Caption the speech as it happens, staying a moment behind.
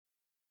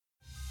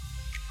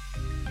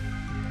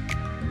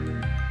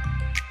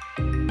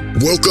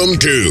Welcome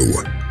to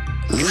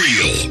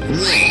Real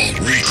Raw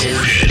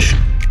Recorded,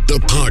 the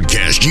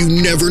podcast you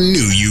never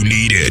knew you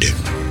needed.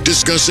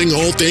 Discussing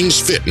all things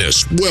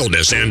fitness,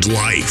 wellness, and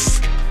life.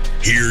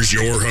 Here's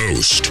your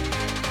host,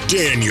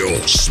 Daniel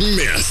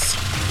Smith.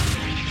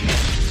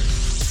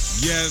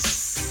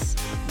 Yes,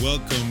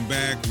 welcome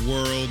back,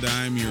 world.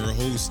 I'm your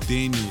host,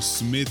 Daniel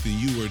Smith, and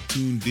you are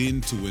tuned in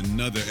to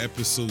another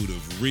episode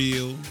of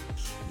Real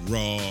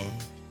Raw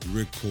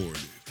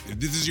Recorded. If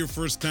this is your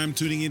first time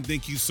tuning in,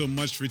 thank you so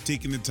much for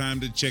taking the time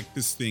to check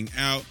this thing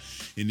out.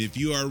 And if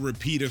you are a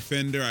repeat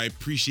offender, I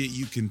appreciate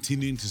you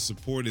continuing to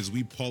support as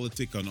we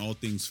politic on all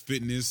things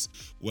fitness,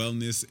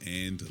 wellness,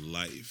 and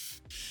life.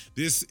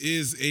 This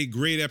is a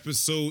great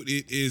episode.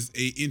 It is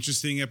an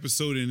interesting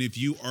episode. And if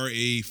you are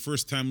a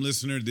first-time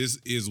listener, this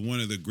is one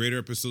of the greater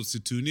episodes to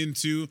tune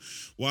into.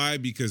 Why?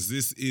 Because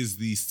this is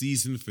the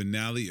season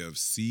finale of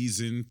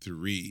season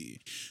 3.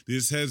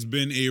 This has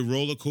been a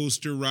roller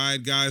coaster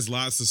ride, guys.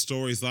 Lots of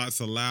stories, lots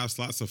of laughs,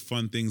 lots of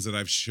fun things that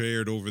I've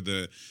shared over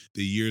the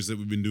years that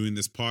we've been doing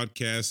this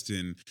podcast.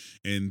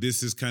 And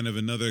this is kind of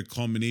another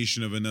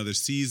culmination of another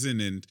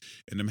season. And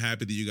I'm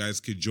happy that you guys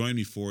could join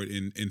me for it.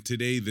 And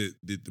today, the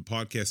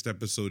podcast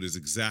episode is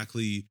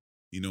exactly,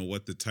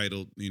 what the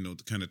title,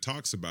 kind of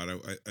talks about.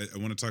 I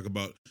want to talk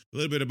about a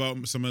little bit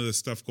about some of the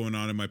stuff going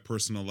on in my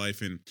personal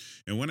life. And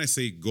when I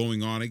say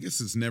going on, I guess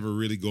it's never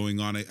really going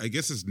on. I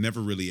guess it's never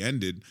really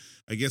ended.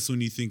 I guess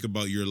when you think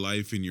about your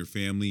life and your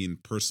family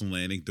and personal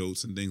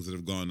anecdotes and things that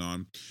have gone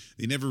on,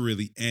 they never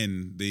really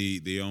end.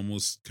 They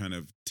almost kind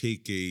of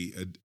take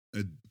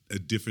a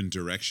different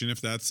direction,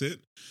 if that's it.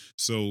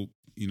 So,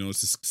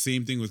 it's the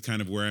same thing with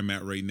kind of where I'm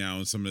at right now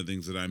and some of the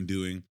things that I'm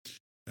doing.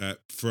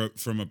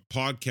 From a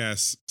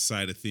podcast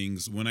side of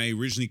things, when I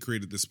originally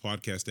created this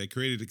podcast, I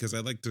created it because I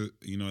like to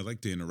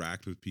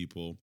interact with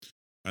people.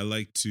 I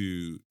like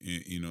to,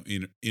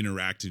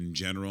 interact in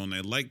general, and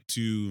I like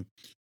to,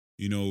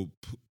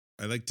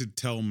 I like to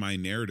tell my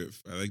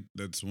narrative.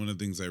 That's one of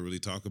the things I really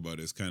talk about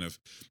is kind of,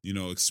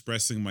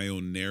 expressing my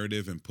own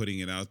narrative and putting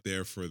it out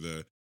there for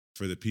the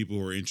people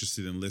who are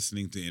interested in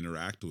listening to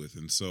interact with.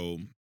 And so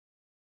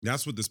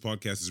that's what this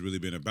podcast has really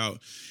been about.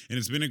 And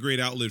it's been a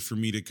great outlet for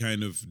me to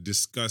kind of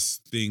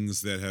discuss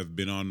things that have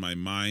been on my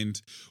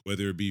mind,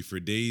 whether it be for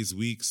days,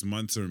 weeks,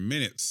 months, or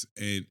minutes,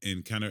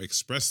 and kind of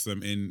express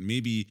them and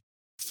maybe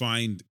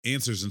find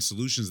answers and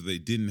solutions that they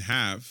didn't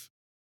have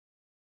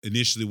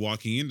initially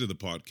walking into the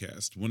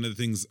podcast. One of the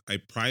things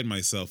I pride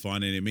myself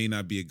on, and it may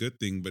not be a good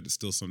thing, but it's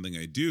still something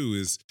I do,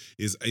 is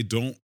I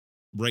don't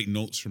write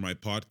notes for my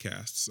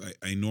podcasts.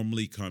 I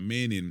normally come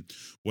in and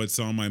what's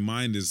on my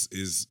mind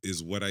is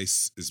what I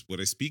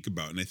speak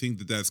about. And I think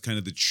that that's kind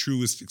of the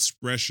truest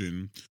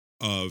expression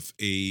of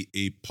a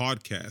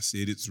podcast.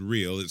 It's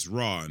real, it's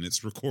raw, and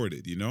it's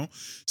recorded,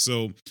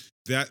 So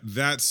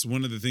that's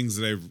one of the things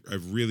that I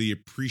really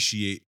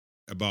appreciate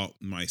about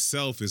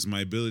myself is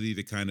my ability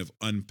to kind of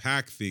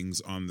unpack things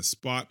on the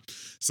spot.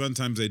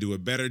 Sometimes I do a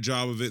better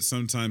job of it.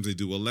 Sometimes I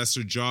do a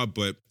lesser job,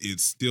 but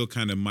it's still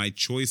kind of my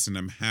choice, and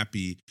I'm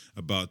happy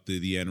about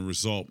the end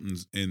result.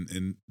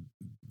 And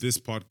this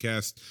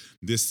podcast,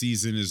 this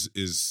season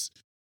is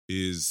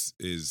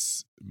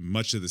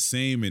much of the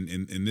same,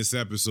 and this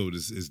episode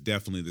is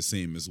definitely the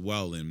same as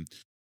well. And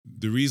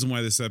the reason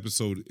why this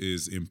episode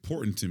is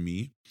important to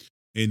me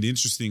and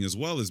interesting as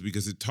well is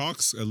because it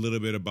talks a little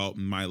bit about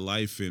my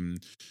life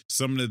and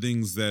some of the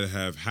things that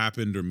have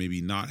happened or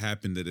maybe not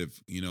happened that have,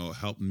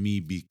 helped me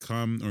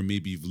become or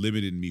maybe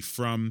limited me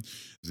from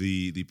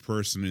the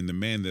person and the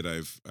man that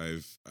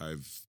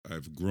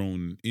I've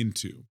grown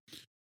into.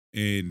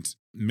 And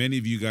many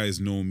of you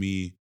guys know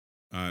me,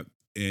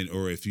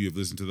 or if you have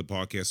listened to the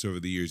podcast over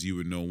the years, you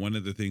would know one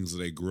of the things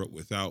that I grew up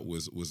without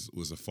was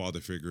a father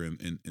figure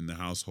in the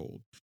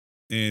household.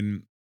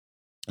 And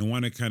I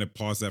want to kind of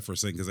pause that for a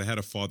second because I had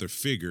a father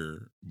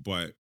figure,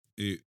 but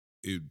it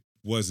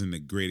wasn't a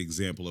great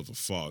example of a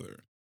father.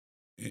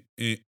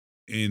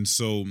 And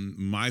so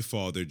my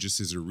father,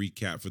 just as a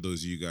recap for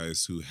those of you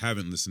guys who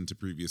haven't listened to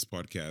previous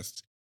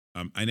podcasts,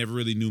 I never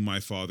really knew my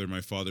father.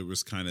 My father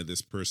was kind of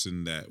this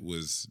person that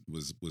was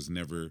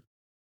never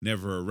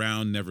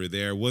around, never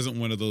there. Wasn't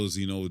one of those,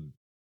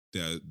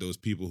 those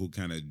people who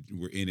kind of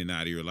were in and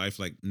out of your life.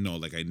 I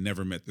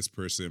never met this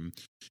person.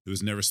 It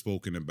was never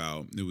spoken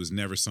about. It was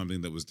never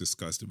something that was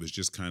discussed. It was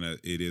just kind of,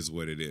 it is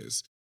what it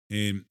is.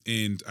 And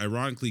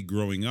ironically,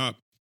 growing up,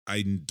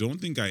 I don't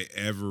think I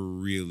ever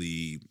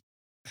really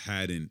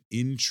had an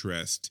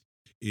interest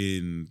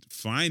in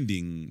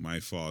finding my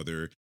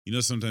father.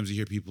 Sometimes you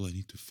hear people, I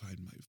need to find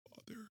my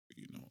father,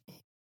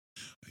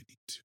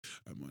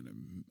 I'm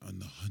on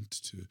the hunt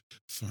to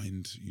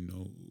find,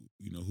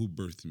 who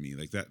birthed me.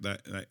 Like that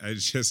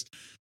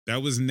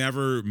that was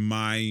never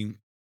my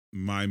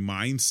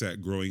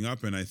mindset growing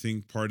up. And I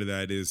think part of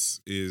that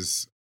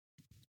is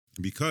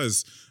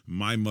because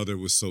my mother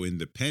was so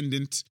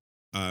independent.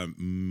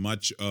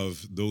 Much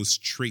of those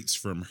traits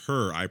from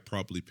her, I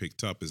probably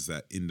picked up is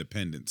that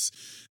independence,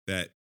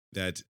 that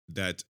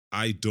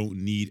I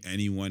don't need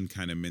anyone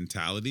kind of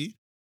mentality.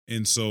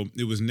 And so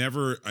it was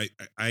never,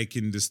 I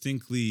can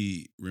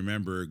distinctly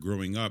remember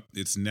growing up,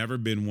 it's never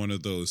been one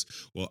of those,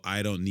 well,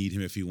 I don't need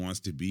him if he wants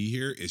to be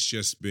here. It's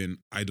just been,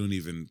 I don't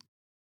even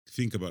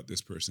think about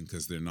this person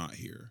because they're not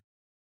here.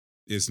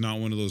 It's not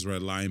one of those where I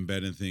lie in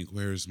bed and think,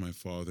 where's my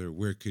father?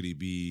 Where could he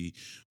be?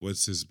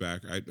 What's his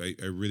back?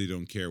 I really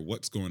don't care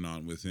what's going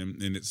on with him.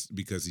 And it's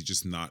because he's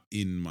just not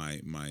in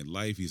my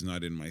life. He's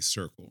not in my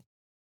circle.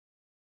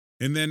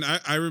 And then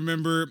I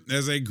remember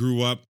as I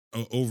grew up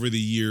over the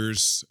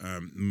years,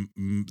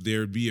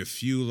 there'd be a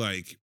few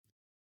like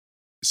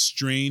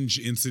strange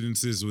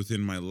incidences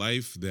within my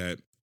life that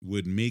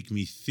would make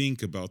me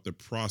think about the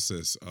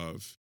process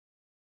of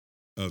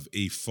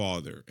a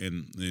father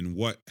and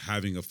what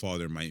having a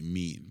father might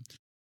mean.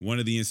 One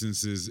of the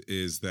instances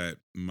is that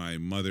my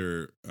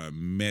mother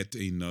met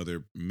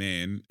another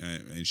man,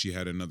 and she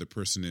had another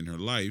person in her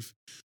life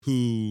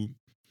who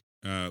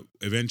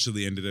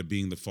eventually ended up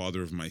being the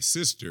father of my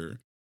sister,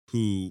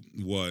 who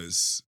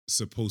was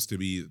supposed to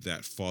be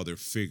that father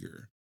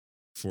figure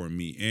for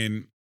me.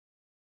 And,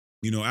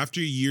 after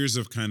years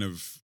of kind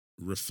of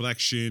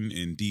reflection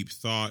and deep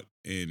thought,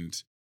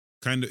 and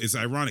kind of, it's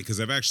ironic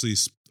because I've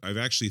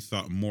actually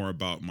thought more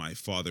about my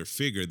father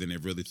figure than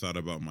I've really thought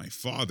about my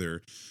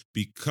father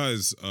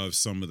because of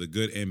some of the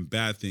good and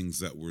bad things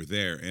that were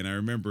there. And I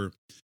remember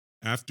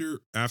after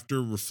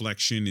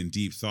reflection and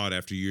deep thought,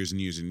 after years and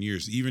years and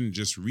years, even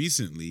just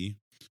recently,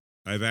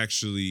 I've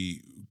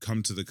actually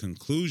come to the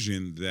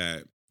conclusion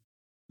that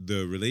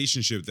the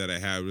relationship that I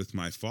had with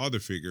my father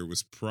figure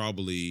was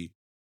probably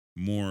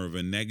more of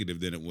a negative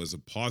than it was a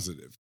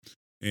positive.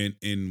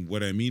 And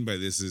what I mean by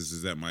this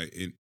is that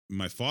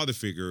my father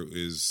figure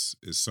is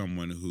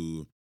someone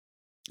who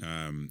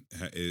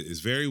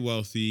is very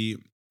wealthy,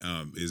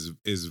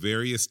 is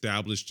very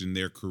established in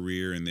their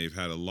career, and they've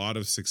had a lot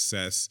of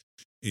success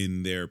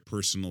in their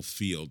personal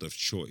field of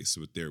choice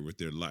with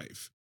their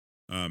life.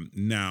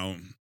 Now,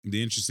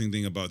 the interesting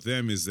thing about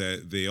them is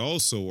that they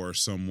also are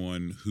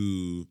someone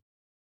who,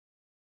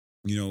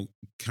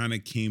 kind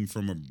of came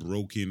from a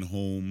broken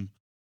home.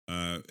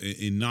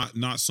 And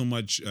not so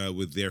much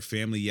with their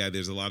family. Yeah,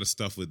 there's a lot of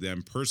stuff with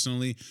them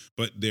personally,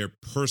 but their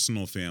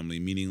personal family,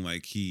 meaning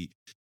like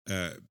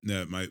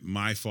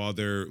my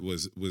father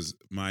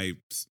my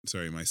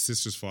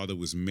sister's father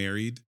was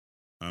married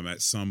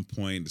at some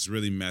point. It's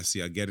really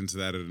messy. I'll get into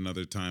that at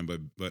another time,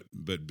 but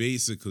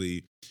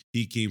basically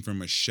he came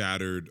from a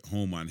shattered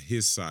home on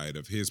his side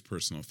of his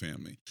personal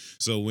family.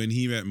 So when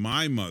he met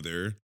my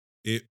mother,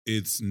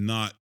 it's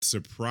not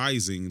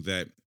surprising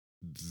that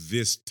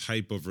this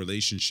type of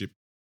relationship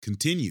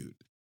continued.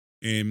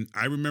 And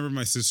I remember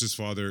my sister's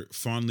father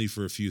fondly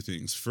for a few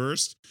things.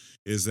 First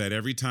is that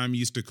every time he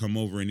used to come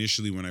over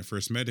initially when I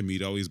first met him,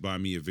 he'd always buy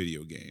me a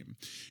video game.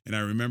 And I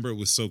remember it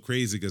was so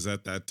crazy because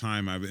at that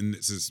time, and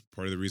this is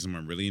part of the reason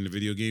I'm really into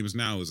video games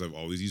now, is I've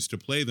always used to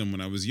play them when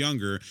I was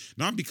younger.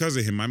 Not because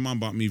of him. My mom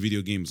bought me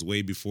video games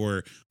way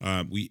before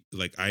I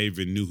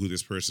even knew who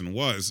this person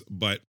was,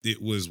 but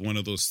it was one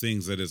of those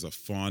things that is a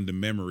fond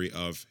memory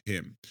of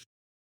him.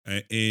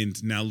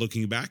 And now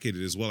looking back at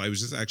it as well, I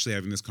was just actually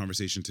having this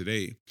conversation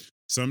today.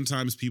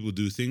 Sometimes people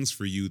do things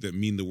for you that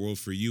mean the world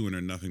for you and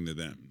are nothing to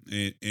them.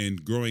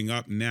 And growing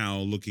up now,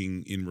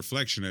 looking in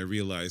reflection, I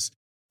realized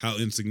how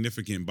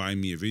insignificant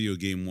buying me a video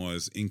game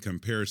was in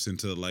comparison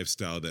to the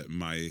lifestyle that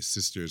my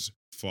sister's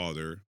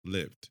father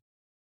lived.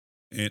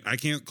 And I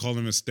can't call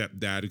him a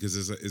stepdad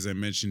because, as I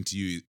mentioned to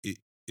you,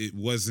 it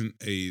wasn't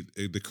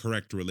the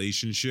correct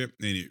relationship,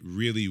 and it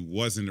really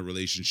wasn't a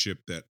relationship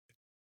that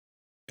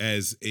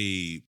as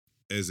a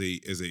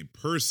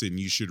person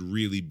you should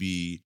really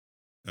be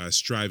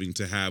striving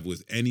to have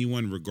with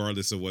anyone,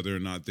 regardless of whether or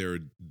not they're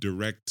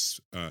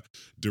direct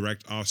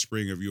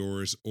offspring of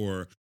yours,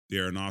 or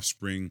they're an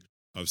offspring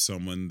of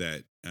someone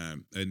that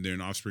and they're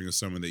an offspring of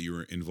someone that you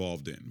were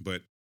involved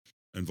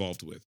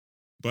with.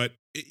 But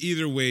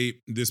either way,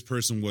 this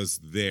person was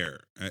there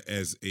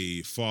as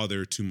a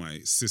father to my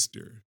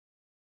sister.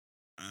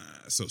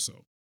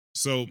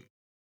 So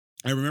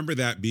I remember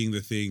that being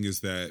the thing,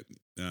 is that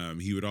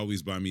he would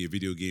always buy me a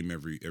video game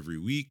every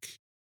week.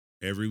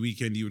 Every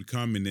weekend he would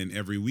come, and then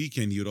every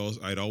weekend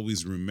I'd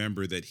always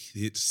remember that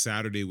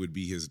Saturday would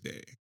be his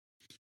day.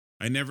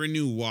 I never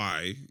knew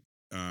why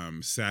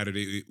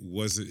Saturday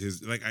wasn't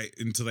his,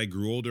 until I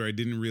grew older. I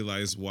didn't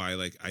realize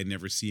why, I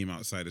never see him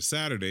outside of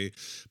Saturday,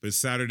 but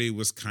Saturday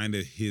was kind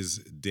of his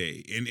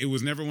day. And it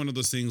was never one of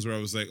those things where I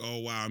was like, oh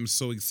wow, I'm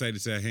so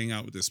excited to hang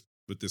out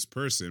with this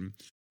person.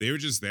 They were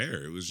just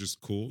there. It was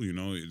just cool,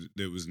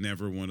 It was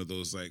never one of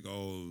those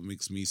oh, it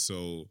makes me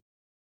so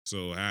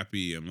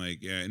happy. I'm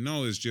like, yeah,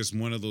 no, it's just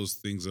one of those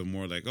things of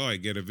more oh, I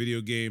get a video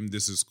game.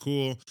 This is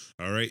cool.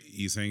 All right.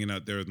 He's hanging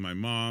out there with my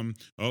mom.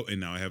 Oh, and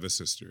now I have a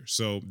sister.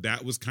 So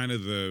that was kind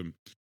of the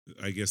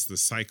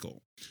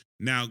cycle.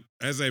 Now,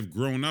 as I've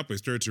grown up, I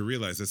started to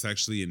realize that's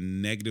actually a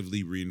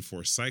negatively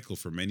reinforced cycle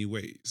for many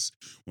ways.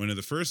 One of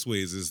the first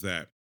ways is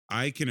that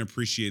I can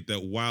appreciate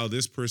that while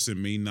this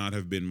person may not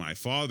have been my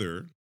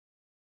father,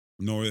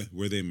 nor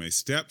were they my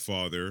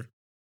stepfather,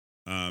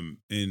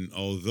 And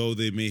although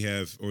they may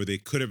have, or they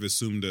could have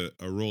assumed a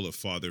role of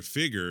father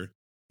figure,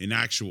 in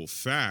actual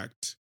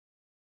fact,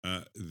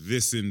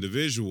 this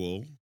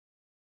individual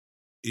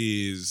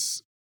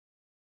is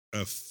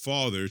a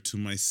father to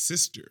my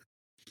sister.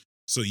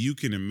 So you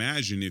can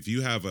imagine if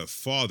you have a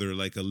father,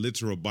 like a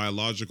literal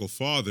biological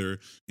father,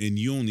 and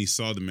you only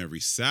saw them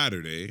every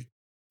Saturday,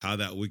 how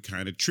that would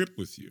kind of trip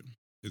with you.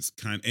 It's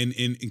kind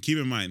and keep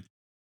in mind,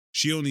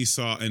 she only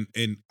saw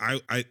and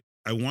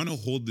I want to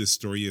hold this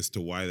story as to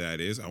why that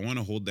is. I want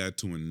to hold that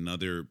to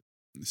another.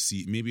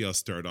 See, maybe I'll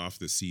start off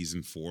the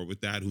season 4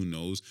 with that. Who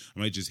knows? I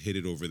might just hit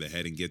it over the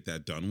head and get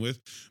that done with.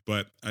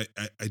 But I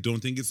don't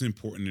think it's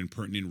important and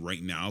pertinent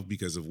right now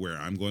because of where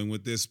I'm going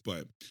with this.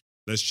 But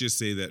let's just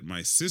say that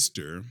my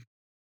sister,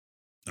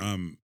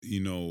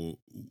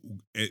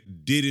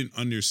 didn't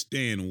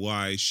understand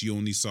why she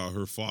only saw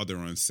her father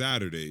on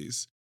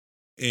Saturdays.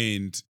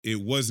 And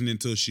it wasn't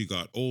until she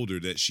got older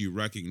that she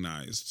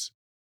recognized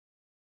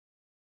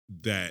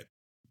that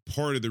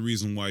part of the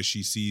reason why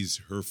she sees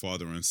her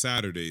father on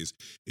Saturdays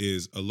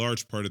is a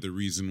large part of the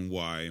reason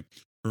why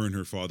her and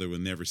her father will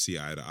never see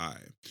eye to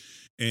eye.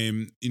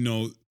 And,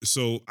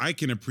 so I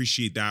can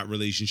appreciate that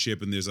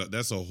relationship. And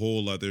that's a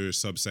whole other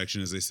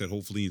subsection. As I said,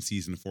 hopefully in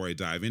season 4, I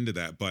dive into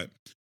that. But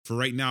for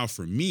right now,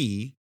 for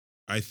me,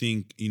 I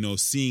think,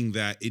 seeing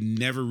that, it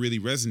never really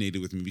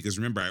resonated with me because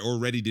remember, I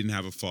already didn't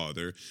have a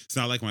father. It's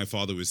not like my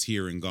father was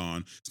here and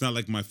gone. It's not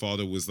like my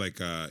father was like,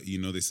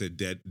 they said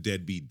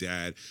deadbeat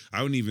dad.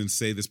 I wouldn't even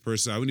say this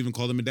person, I wouldn't even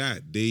call them a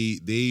dad.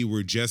 They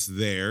were just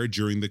there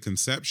during the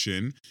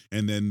conception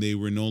and then they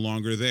were no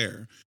longer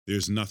there.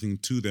 There's nothing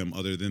to them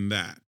other than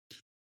that.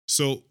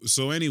 So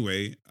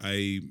anyway,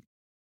 I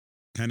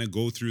kind of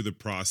go through the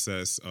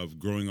process of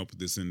growing up with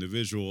this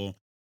individual.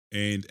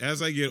 And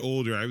as I get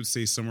older, I would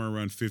say somewhere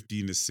around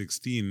 15 to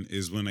 16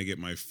 is when I get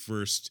my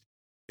first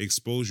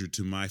exposure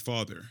to my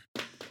father.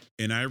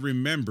 And I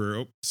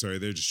remember,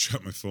 there just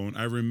dropped my phone.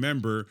 I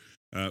remember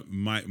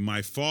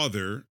my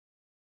father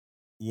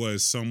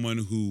was someone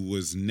who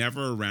was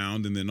never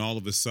around and then all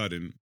of a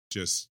sudden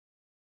just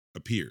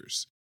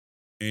appears.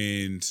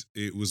 And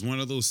it was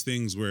one of those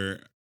things where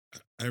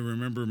I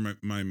remember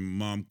my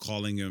mom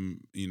calling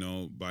him,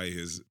 by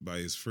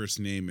his first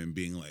name and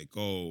being like,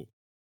 oh,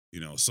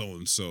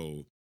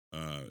 so-and-so,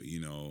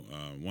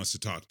 wants to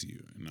talk to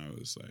you. And I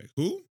was like,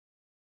 who?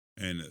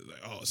 And like,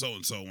 oh,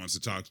 so-and-so wants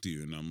to talk to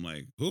you. And I'm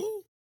like,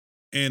 who?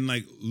 And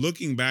like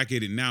looking back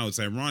at it now, it's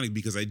ironic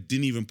because I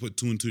didn't even put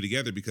 2 and 2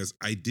 together because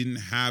I didn't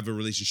have a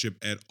relationship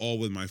at all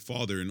with my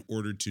father in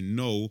order to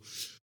know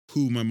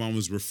who my mom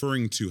was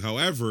referring to.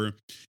 However,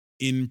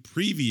 in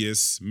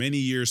previous many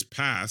years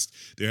past,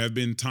 there have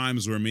been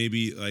times where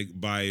maybe like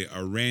by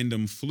a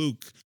random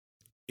fluke,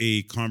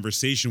 a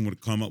conversation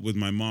would come up with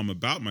my mom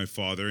about my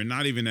father, and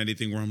not even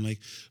anything where I'm like,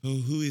 oh,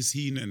 who is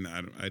he? And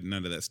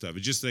none of that stuff.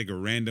 It's just like a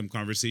random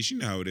conversation,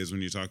 how it is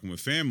when you're talking with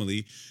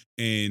family,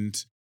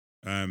 and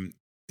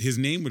his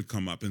name would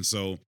come up. And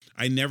so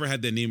I never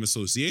had that name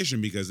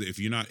association because if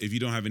you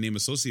don't have a name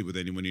associated with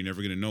anyone, you're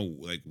never going to know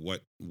like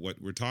what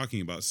we're talking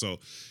about. So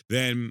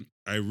then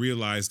I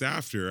realized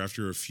after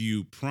a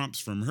few prompts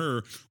from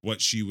her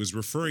what she was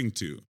referring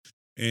to.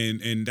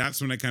 And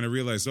that's when I kind of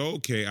realized, oh,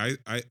 okay,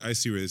 I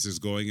see where this is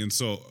going. And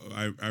so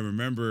I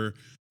remember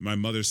my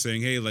mother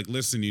saying, hey, like,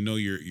 listen,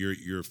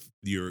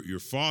 your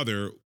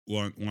father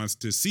wants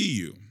to see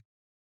you.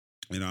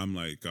 And I'm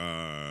like,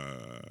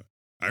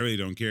 I really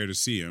don't care to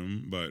see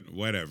him, but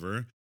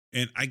whatever.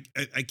 And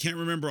I can't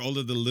remember all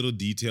of the little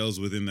details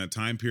within that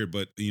time period,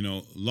 but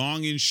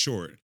long and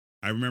short,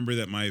 I remember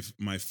that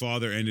my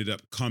father ended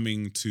up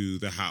coming to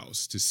the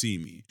house to see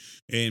me.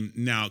 And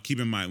now keep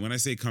in mind, when I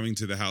say coming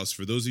to the house,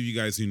 for those of you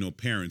guys who know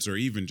parents or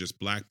even just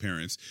black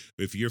parents,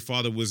 if your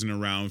father wasn't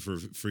around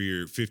for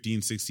your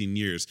 15, 16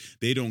 years,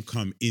 they don't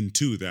come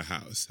into the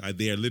house.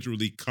 They are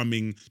literally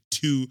coming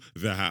to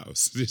the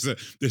house.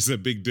 There's a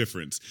big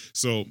difference.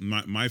 So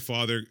my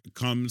father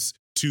comes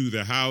to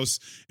the house,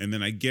 and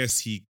then I guess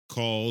he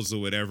calls or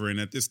whatever. And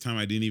at this time,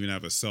 I didn't even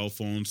have a cell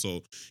phone,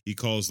 so he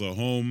calls the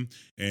home,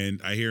 and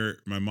I hear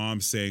my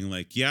mom saying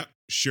like, "Yep,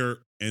 sure,"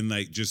 and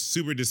like just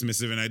super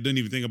dismissive. And I didn't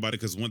even think about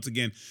it because once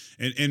again,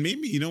 and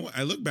maybe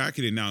I look back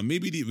at it now,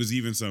 maybe it was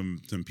even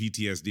some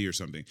PTSD or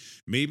something.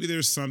 Maybe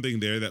there's something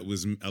there that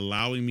was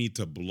allowing me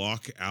to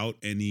block out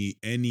any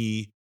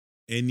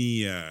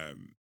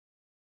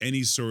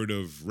sort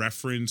of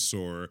reference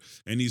or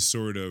any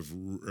sort of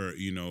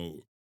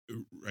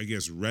I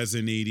guess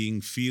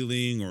resonating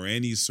feeling or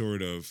any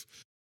sort of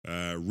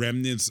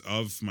remnants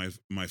of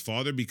my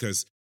father,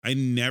 because I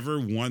never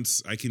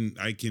once I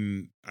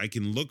can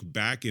look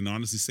back and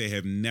honestly say I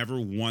have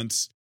never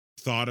once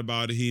thought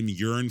about him,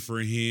 yearned for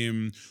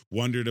him,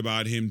 wondered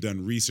about him,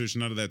 done research,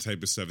 none of that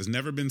type of stuff. It's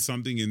never been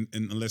something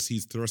unless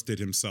he's thrusted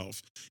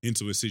himself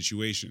into a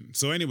situation.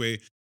 So anyway,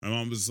 my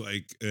mom was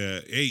like,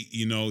 hey,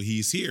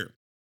 he's here.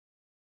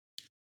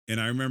 And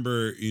I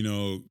remember,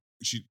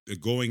 she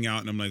going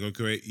out, and I'm like,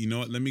 okay, you know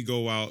what? Let me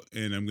go out,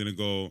 and I'm gonna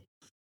go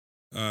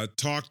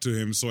talk to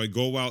him. So I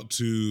go out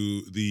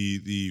to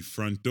the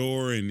front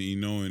door, and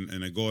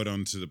and I go out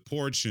onto the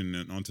porch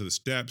and onto the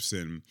steps,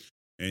 and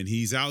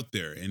he's out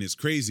there, and it's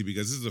crazy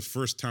because this is the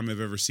first time I've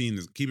ever seen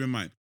this. Keep in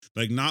mind,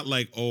 like, not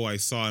like, oh, I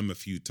saw him a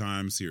few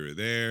times here or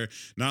there,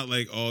 not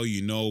like, oh,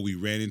 we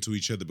ran into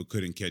each other but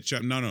couldn't catch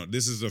up. No,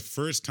 this is the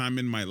first time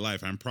in my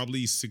life. I'm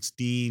probably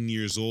 16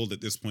 years old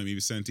at this point, maybe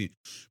 17.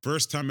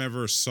 First time I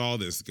ever saw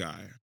this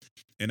guy.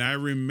 And I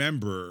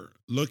remember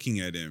looking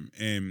at him,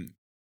 and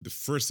the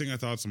first thing I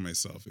thought to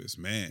myself is,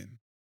 man,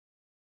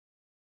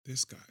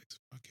 this guy's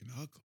fucking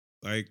ugly.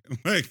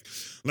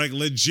 Like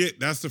legit.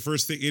 That's the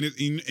first thing. And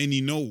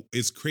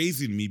it's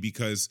crazy to me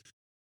because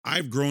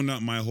I've grown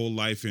up my whole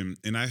life, and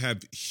I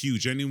have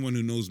anyone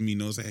who knows me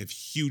knows I have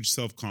huge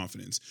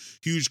self-confidence,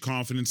 huge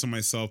confidence in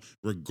myself,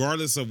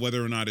 regardless of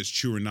whether or not it's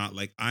true or not.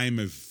 Like, I am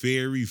a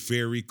very,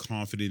 very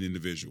confident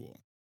individual.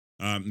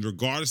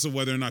 Regardless of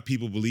whether or not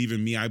people believe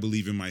in me, I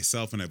believe in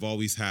myself, and I've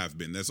always have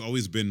been. That's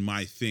always been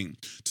my thing,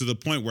 to the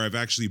point where I've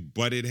actually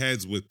butted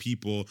heads with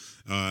people,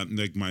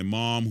 like my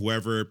mom,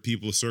 whoever,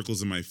 people,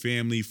 circles in my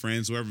family,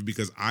 friends, whoever,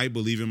 because I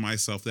believe in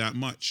myself that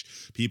much.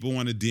 People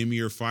want to dim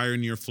your fire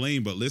and your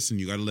flame, but listen,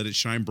 you got to let it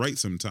shine bright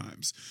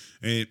sometimes.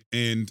 And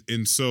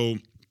so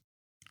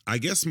I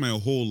guess my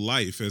whole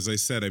life, as I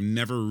said, I've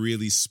never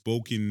really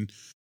spoken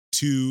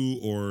to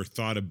or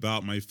thought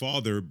about my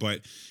father,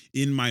 but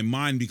in my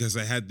mind, because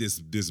I had this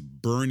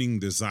burning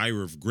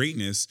desire of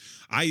greatness,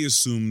 I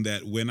assumed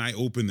that when I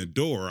opened the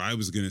door, I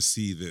was going to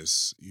see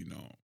this,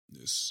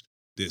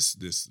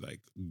 this like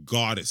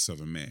goddess of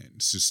a man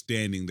just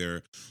standing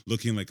there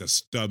looking like a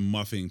stud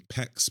muffin,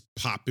 pecs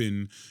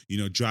popping,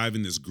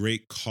 driving this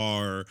great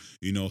car,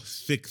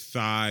 thick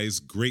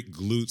thighs, great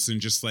glutes, and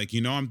just like,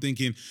 I'm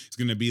thinking it's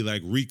going to be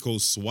like Rico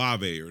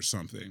Suave or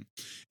something.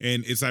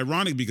 And it's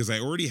ironic because I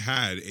already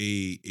had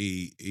a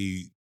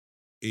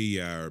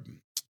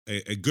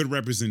good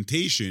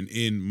representation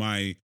in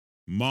my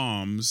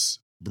mom's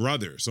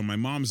brother. So my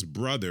mom's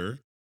brother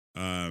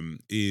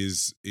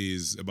is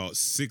about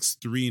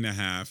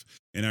 6'3.5",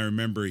 and I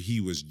remember he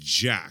was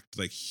jacked,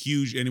 like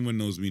huge. Anyone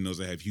knows me knows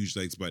I have huge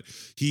legs, but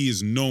he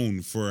is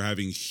known for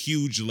having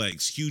huge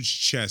legs,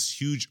 huge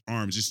chest, huge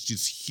arms,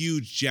 just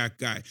huge jack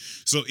guy.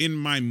 So in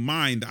my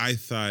mind, I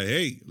thought,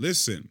 hey,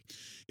 listen,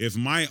 if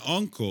my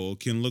uncle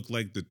can look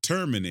like the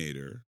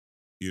Terminator,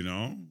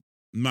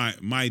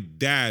 my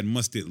dad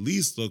must at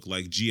least look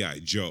like G.I.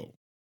 Joe.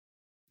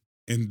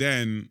 And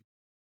then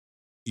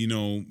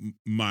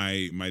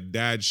my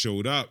dad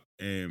showed up,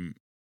 and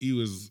he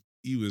was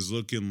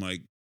looking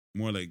like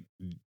more like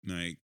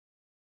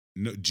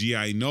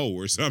G.I. No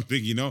or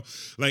something,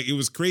 like it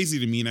was crazy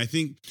to me. And I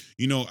think,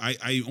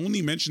 I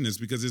only mention this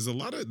because there's a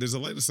lot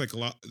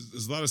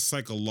of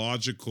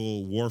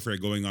psychological warfare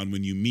going on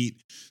when you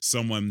meet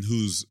someone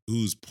who's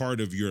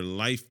part of your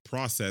life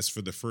process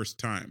for the first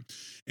time.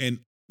 And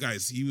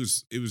guys,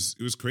 it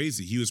was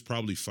crazy. He was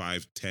probably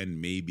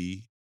 5'10",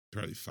 maybe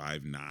probably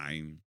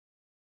 5'9".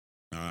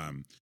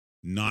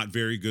 Not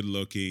very good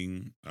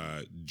looking,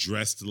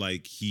 dressed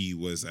like he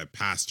was a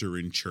pastor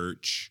in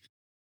church,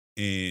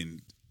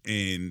 and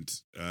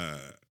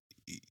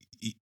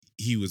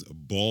he was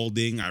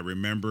balding, I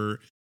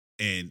remember.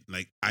 And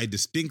like, I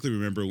distinctly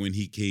remember when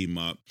he came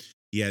up,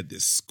 he had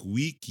this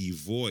squeaky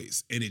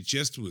voice, and it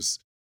just was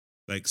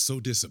like so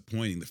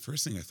disappointing. The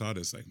first thing I thought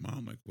is like,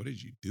 Mom, like, what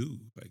did you do?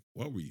 Like,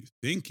 what were you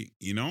thinking?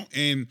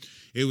 And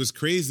it was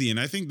crazy. And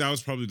I think that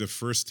was probably the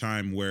first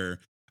time where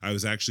I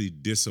was actually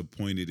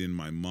disappointed in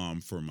my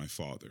mom for my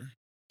father.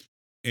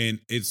 And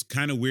it's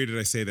kind of weird that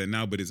I say that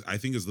now, but I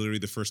think it's literally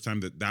the first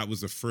time that was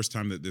the first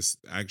time that this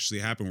actually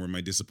happened, where my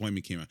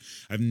disappointment came out.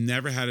 I've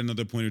never had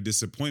another point of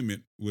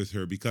disappointment with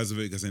her because of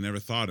it, because I never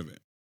thought of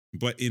it.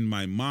 But in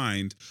my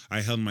mind,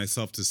 I held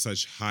myself to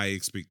such high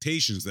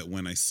expectations that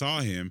when I saw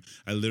him,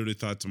 I literally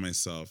thought to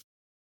myself,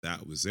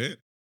 that was it.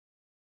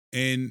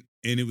 And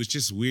it was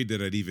just weird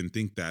that I'd even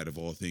think that, of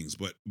all things.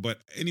 But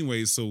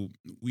anyway, so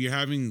we're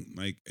having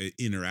like an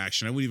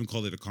interaction. I wouldn't even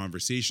call it a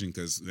conversation,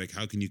 because like,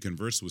 how can you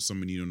converse with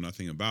someone you know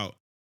nothing about?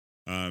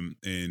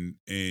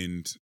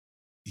 And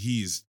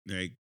he's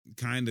like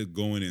kind of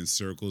going in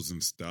circles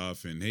and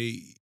stuff. And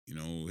hey.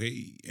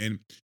 And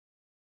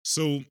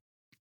so,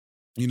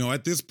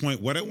 at this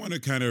point, what I want to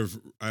kind of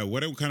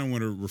want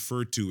to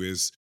refer to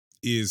is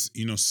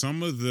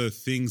some of the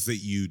things that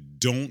you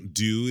don't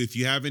do.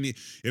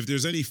 If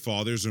there's any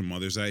fathers or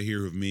mothers out here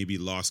who've maybe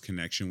lost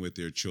connection with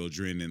their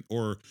children,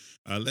 or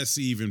let's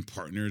say even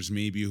partners,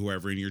 maybe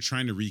whoever, and you're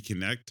trying to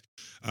reconnect,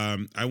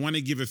 I want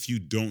to give a few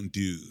don't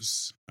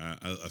do's,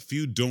 a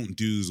few don't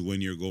do's when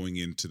you're going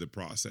into the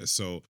process.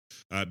 So,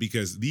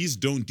 because these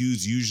don't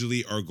do's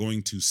usually are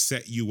going to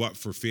set you up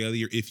for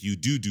failure if you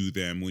do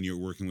them when you're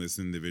working with this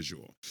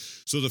individual.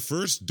 So the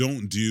first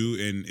don't do,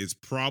 and it's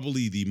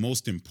probably the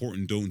most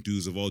important don't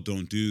do's of all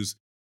don't do's,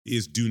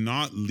 is do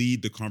not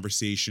lead the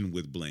conversation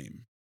with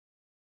blame.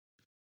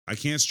 I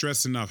can't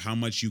stress enough how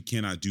much you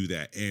cannot do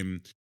that.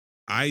 And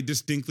I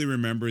distinctly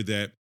remember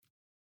that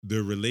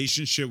the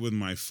relationship with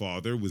my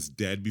father was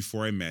dead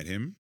before I met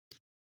him.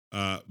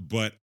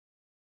 But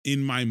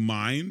in my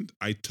mind,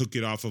 I took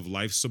it off of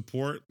life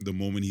support the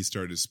moment he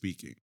started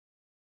speaking.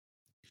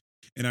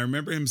 And I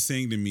remember him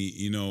saying to me,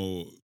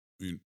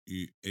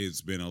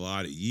 it's been a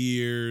lot of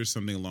years,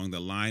 something along the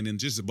line, and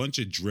just a bunch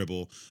of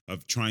dribble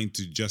of trying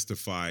to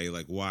justify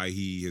like why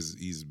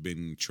he's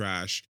been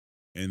trash.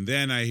 And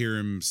then I hear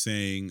him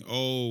saying,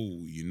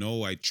 "Oh,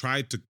 I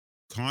tried to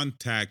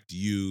contact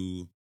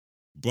you,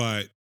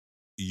 but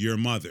your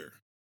mother."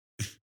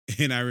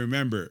 And I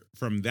remember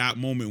from that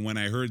moment when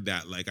I heard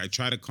that, like, I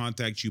try to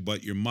contact you,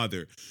 but your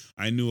mother,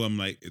 I knew, I'm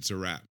like, it's a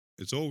wrap.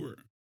 It's over.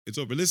 It's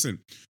over. Listen,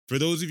 for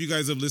those of you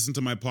guys who have listened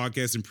to my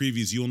podcast and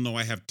previews, you'll know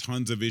I have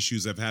tons of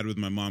issues I've had with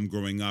my mom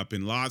growing up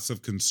and lots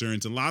of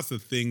concerns and lots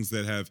of things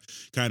that have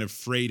kind of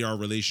frayed our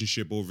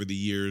relationship over the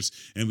years.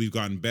 And we've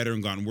gotten better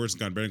and gotten worse,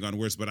 gotten better and gotten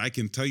worse. But I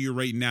can tell you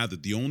right now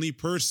that the only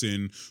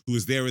person who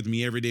is there with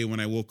me every day when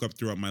I woke up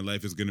throughout my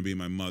life is going to be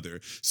my mother.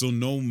 So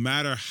no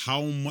matter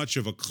how much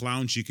of a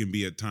clown she can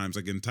be at times,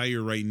 I can tell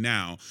you right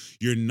now,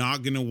 you're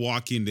not going to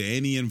walk into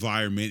any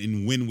environment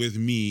and win with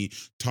me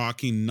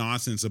talking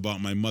nonsense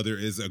about my mother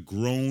as a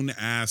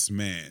grown-ass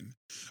man.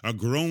 A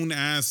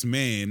grown-ass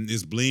man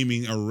is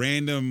blaming a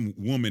random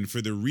woman for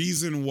the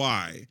reason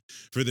why.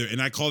 And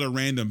I call her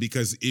random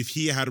because if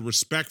he had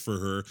respect for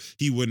her,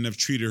 he wouldn't have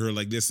treated her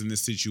like this in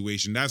this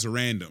situation. That's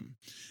random.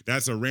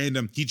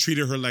 He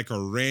treated her like a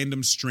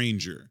random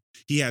stranger.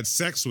 He had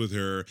sex with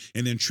her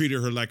and then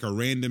treated her like a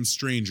random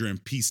stranger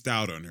and pieced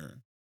out on her.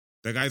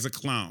 That guy's a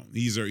clown.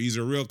 He's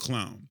a real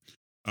clown.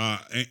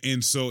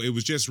 And so it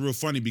was just real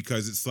funny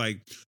because it's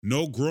like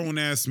no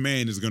grown-ass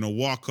man is going to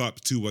walk up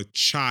to a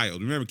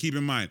child. Remember, keep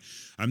in mind,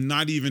 I'm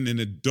not even an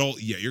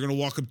adult yet. You're going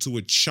to walk up to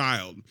a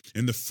child,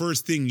 and the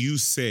first thing you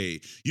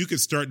say, you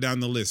could start down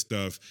the list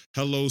of,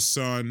 "Hello,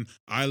 son.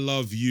 I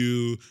love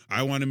you.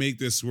 I want to make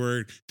this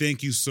work.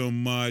 Thank you so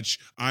much.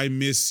 I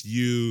miss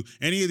you."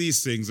 Any of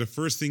these things, the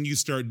first thing you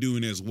start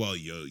doing is, "Well,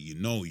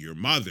 your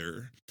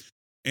mother."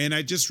 And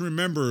I just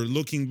remember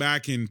looking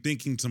back and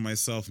thinking to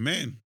myself,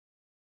 man,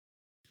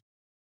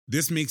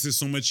 this makes it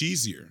so much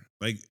easier.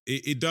 Like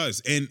it does.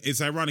 And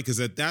it's ironic because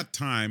at that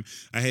time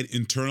I had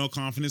internal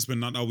confidence, but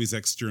not always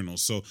external.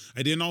 So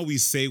I didn't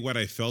always say what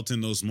I felt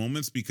in those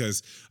moments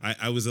because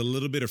I was a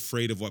little bit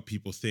afraid of what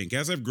people think.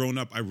 As I've grown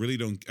up, I really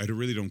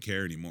don't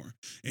care anymore.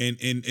 And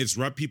it's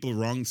rubbed people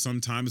wrong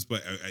sometimes,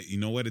 but you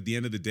know what? At the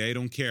end of the day, I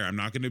don't care. I'm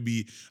not going to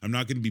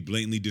be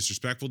blatantly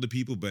disrespectful to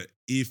people, but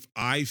if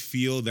I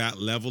feel that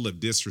level of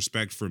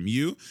disrespect from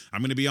you, I'm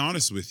going to be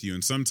honest with you.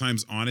 And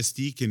sometimes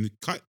honesty can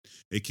cut.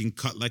 It can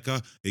cut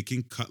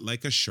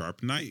like a sharp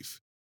knife.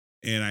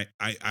 And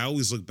I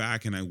always look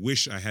back and I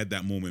wish I had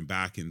that moment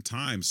back in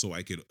time so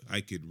I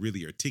could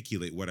really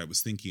articulate what I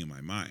was thinking in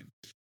my mind.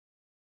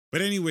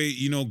 But anyway,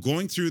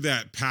 going through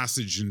that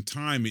passage in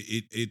time,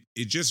 it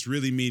just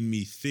really made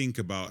me think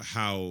about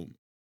how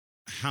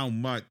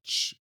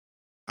much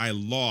I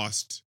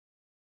lost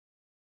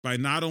by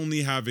not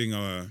only having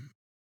a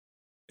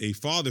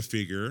father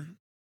figure,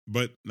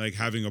 but like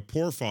having a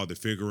poor father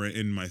figure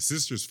in my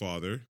sister's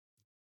father.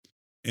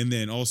 And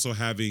then also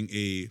having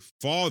a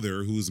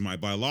father who's my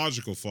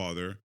biological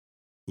father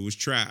who was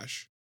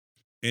trash.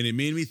 And it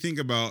made me think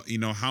about,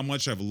 how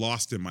much I've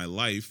lost in my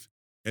life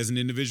as an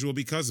individual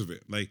because of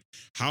it. Like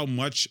how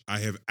much I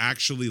have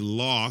actually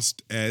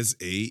lost as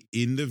a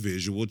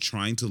individual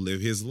trying to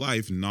live his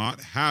life, not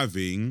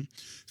having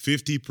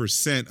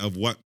 50% of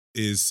what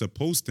is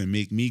supposed to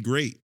make me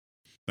great.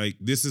 Like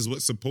this is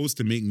what's supposed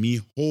to make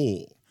me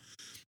whole.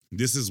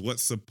 This is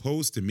what's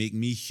supposed to make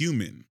me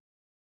human.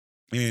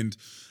 And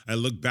I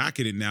look back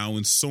at it now,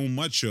 and so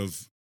much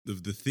of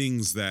the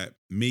things that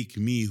make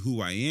me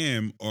who I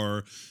am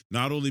are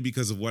not only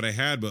because of what I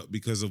had, but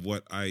because of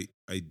what I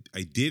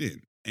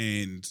didn't.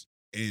 And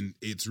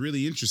it's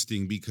really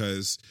interesting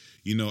because,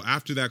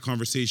 after that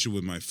conversation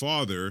with my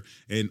father,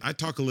 and I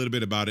talk a little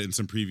bit about it in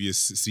some previous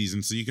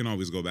seasons, so you can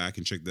always go back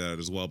and check that out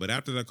as well. But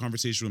after that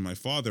conversation with my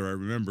father, I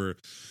remember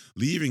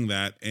leaving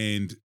that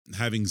and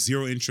having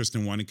zero interest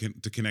in wanting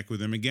to connect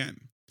with him again.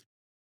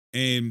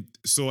 And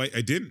so I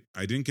didn't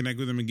connect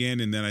with him again.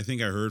 And then I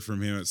think I heard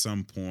from him at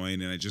some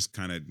point, and I just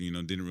kind of,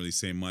 didn't really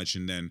say much.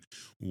 And then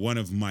one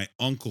of my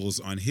uncles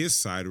on his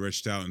side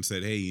reached out and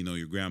said, "Hey,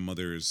 your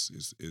grandmother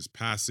is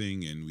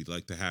passing and we'd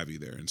like to have you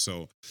there." And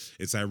so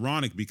it's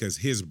ironic because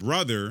his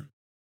brother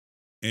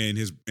and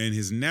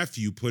his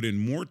nephew put in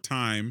more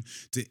time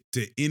to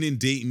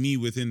inundate me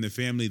within the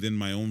family than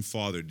my own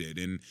father did.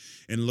 And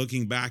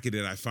looking back at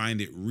it, I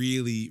find it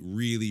really,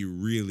 really,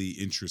 really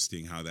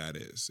interesting how that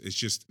is. It's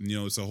just,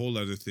 it's a whole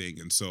other thing.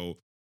 And so,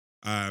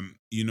 I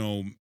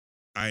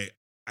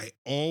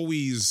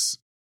always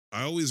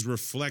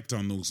reflect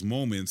on those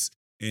moments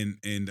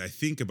and I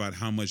think about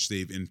how much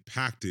they've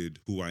impacted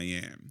who I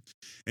am.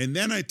 And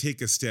then I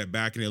take a step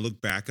back and I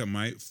look back at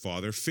my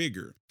father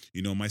figure,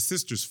 my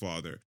sister's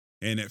father.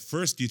 And at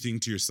first you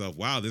think to yourself,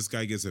 wow, this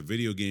guy gets a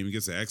video game. He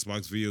gets an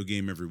Xbox video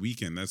game every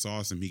weekend. That's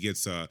awesome. He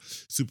gets a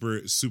Super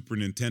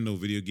Nintendo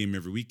video game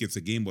every week. Gets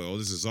a Game Boy. Oh,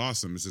 this is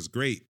awesome. This is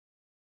great.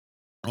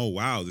 Oh,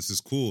 wow, this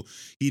is cool.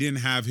 He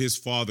didn't have his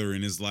father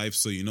in his life.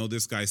 So,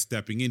 this guy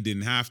stepping in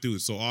didn't have to.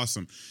 It's so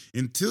awesome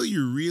until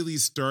you really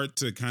start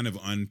to kind of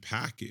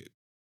unpack it.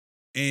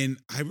 And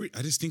I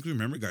distinctly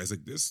remember, guys,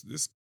 like this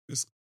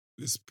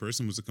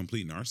person was a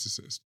complete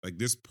narcissist. Like,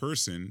 this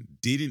person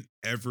didn't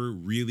ever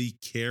really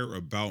care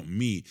about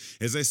me.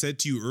 As I said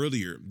to you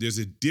earlier, there's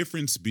a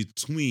difference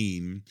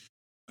between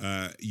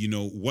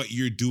what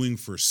you're doing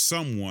for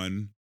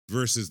someone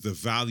versus the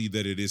value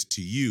that it is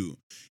to you.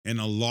 And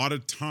a lot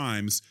of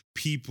times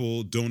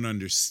people don't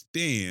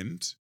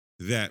understand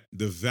that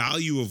the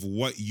value of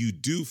what you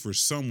do for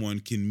someone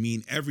can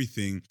mean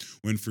everything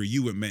when for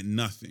you it meant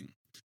nothing.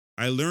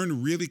 I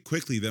learned really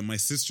quickly that my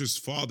sister's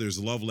father's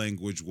love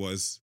language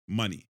was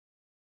money.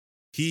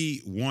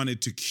 He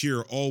wanted to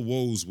cure all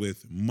woes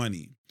with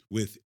money,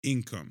 with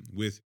income,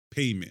 with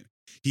payment.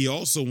 He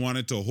also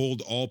wanted to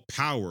hold all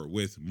power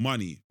with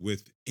money,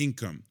 with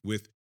income,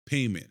 with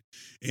payment.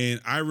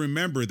 And I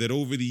remember that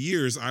over the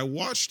years, I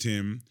watched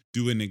him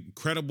do an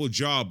incredible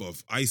job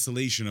of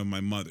isolation of my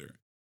mother,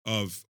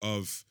 of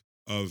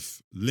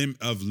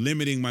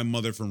limiting my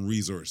mother from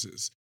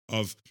resources,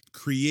 of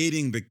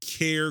creating the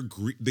caregiver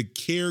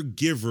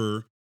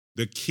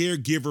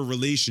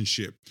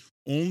relationship,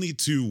 only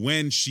to,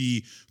 when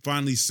she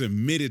finally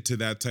submitted to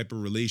that type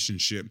of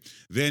relationship,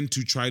 then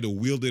to try to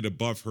wield it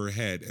above her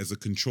head as a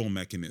control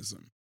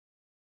mechanism.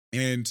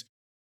 And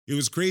it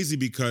was crazy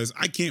because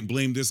I can't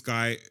blame this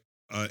guy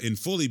in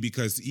fully,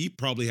 because he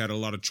probably had a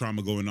lot of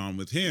trauma going on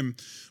with him.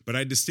 But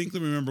I distinctly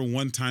remember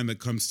one time that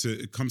comes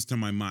to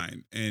my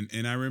mind.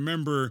 And I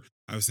remember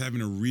I was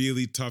having a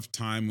really tough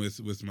time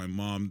with my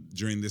mom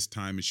during this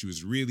time, and she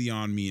was really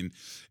on me.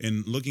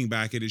 And looking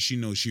back at it, she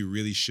knows she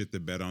really shit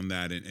the bed on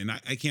that. And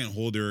I can't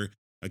hold her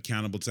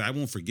accountable to that. I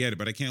won't forget it,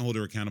 but I can't hold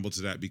her accountable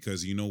to that,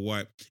 because you know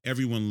what?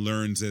 Everyone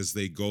learns as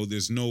they go.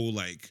 There's no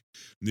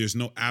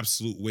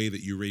absolute way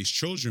that you raise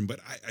children. But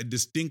I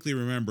distinctly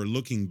remember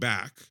looking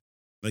back,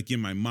 like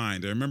in my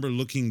mind, I remember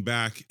looking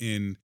back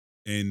and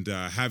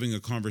having a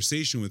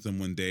conversation with him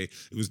one day.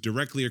 It was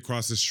directly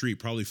across the street,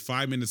 probably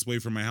 5 minutes away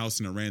from my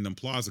house in a random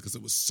plaza, because I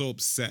was so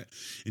upset.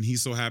 And he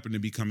so happened to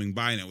be coming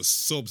by, and I was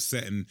so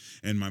upset. And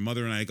my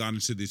mother and I got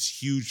into this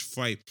huge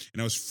fight.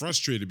 And I was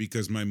frustrated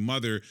because my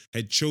mother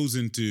had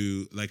chosen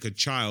to, like a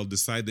child,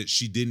 decide that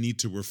she didn't need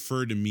to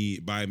refer to me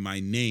by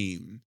my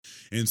name.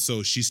 And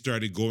so she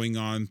started going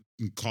on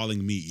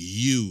calling me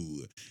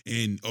you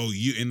and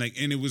you, and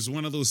it was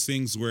one of those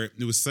things where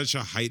it was such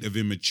a height of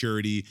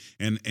immaturity,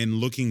 and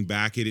looking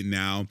back at it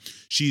now,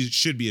 she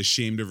should be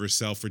ashamed of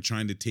herself for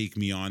trying to take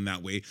me on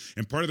that way.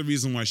 And part of the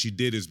reason why she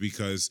did is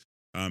because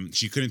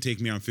she couldn't take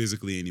me on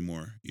physically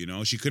anymore.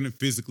 She couldn't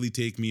physically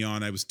take me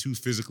on. I was too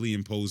physically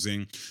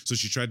imposing. So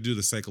she tried to do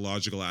the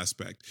psychological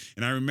aspect.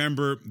 And I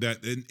remember that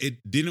it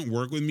didn't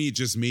work with me. It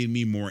just made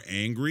me more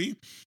angry.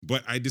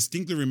 But I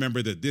distinctly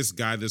remember that this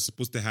guy that's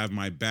supposed to have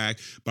my back,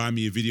 buy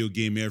me a video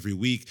game every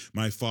week,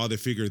 my father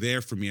figure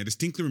there for me. I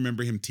distinctly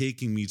remember him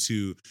taking me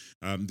to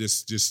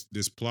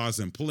this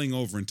plaza and pulling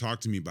over and talk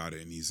to me about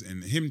it.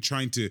 And him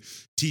trying to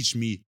teach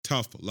me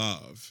tough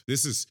love.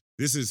 This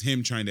is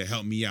him trying to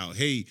help me out.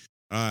 Hey,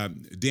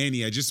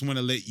 Danny, I just want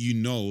to let you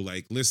know,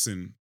 like,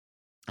 listen,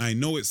 I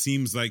know it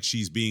seems like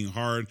she's being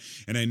hard,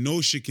 and I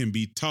know she can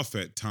be tough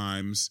at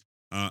times,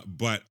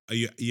 but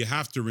you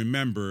have to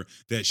remember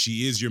that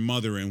she is your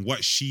mother, and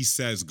what she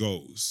says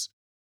goes.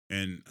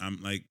 And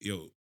I'm like,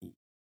 yo,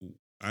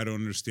 I don't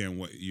understand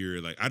what you're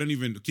like. I don't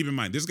even, keep in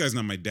mind, this guy's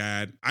not my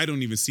dad. I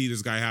don't even see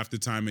this guy half the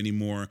time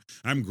anymore.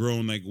 I'm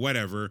grown, like,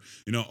 whatever,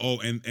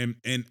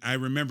 and I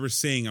remember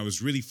saying I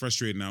was really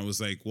frustrated, and I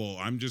was like, well,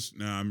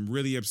 I'm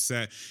really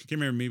upset. Can't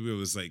remember, maybe it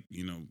was like,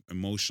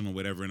 emotional,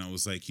 whatever. And I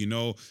was like,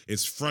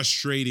 it's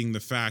frustrating the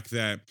fact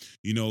that,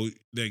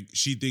 like,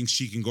 she thinks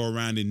she can go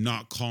around and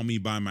not call me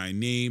by my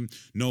name.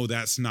 No,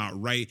 that's not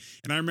right.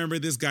 And I remember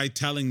this guy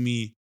telling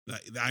me,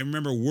 I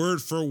remember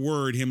word for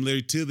word him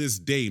literally to this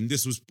day, and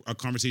this was a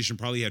conversation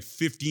probably had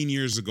 15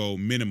 years ago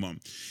minimum,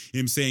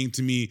 him saying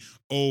to me,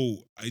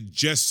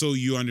 just so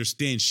you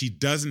understand, she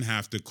doesn't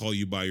have to call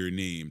you by your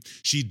name.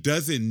 She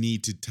doesn't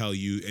need to tell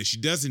you, and she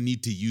doesn't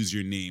need to use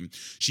your name.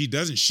 She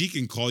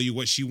can call you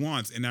what she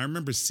wants. And I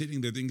remember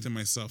sitting there thinking to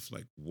myself,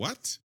 like,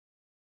 what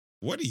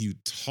are you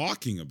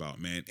talking about,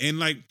 man? And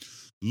like,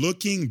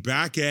 looking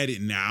back at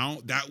it now,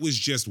 that was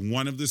just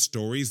one of the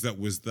stories that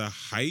was the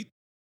height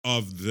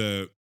of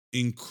the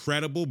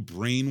incredible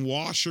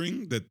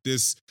brainwashing that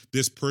this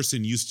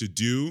person used to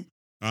do,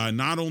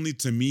 not only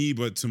to me,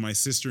 but to my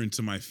sister and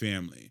to my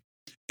family.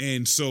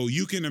 And so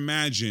you can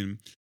imagine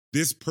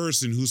this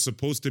person who's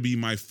supposed to be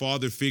my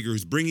father figure,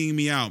 who's bringing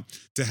me out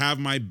to have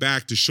my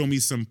back, to show me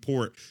some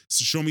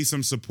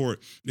support,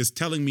 is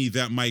telling me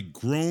that my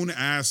grown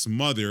ass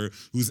mother,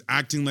 who's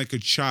acting like a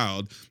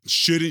child,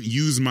 shouldn't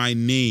use my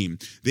name.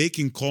 They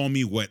can call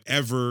me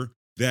whatever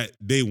that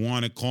they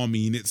want to call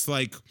me. And it's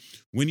like,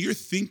 when you're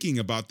thinking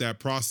about that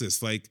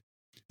process, like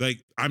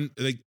I'm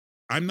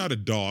not a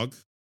dog,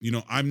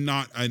 I'm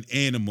not an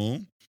animal.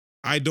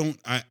 I don't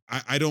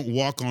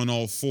walk on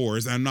all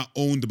fours. I'm not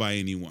owned by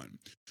anyone.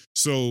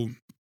 So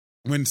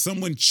when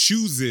someone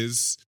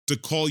chooses to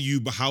call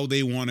you how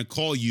they want to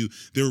call you,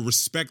 their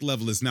respect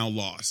level is now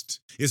lost.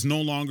 It's no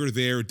longer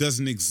there. It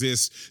doesn't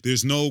exist.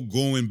 There's no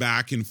going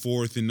back and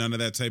forth and none of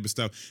that type of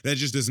stuff. That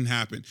just doesn't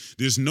happen.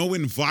 There's no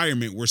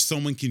environment where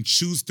someone can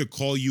choose to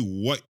call you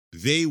what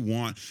they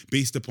want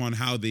based upon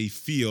how they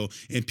feel,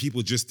 and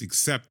people just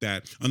accept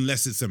that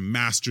unless it's a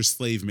master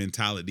slave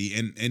mentality.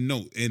 And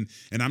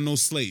I'm no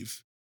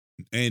slave.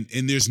 And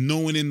there's no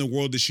one in the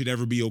world that should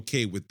ever be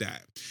okay with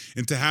that.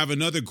 And to have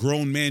another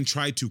grown man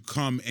try to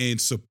come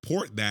and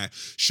support that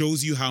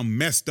shows you how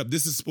messed up.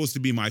 This is supposed to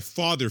be my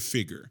father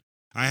figure.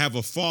 I have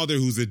a father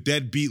who's a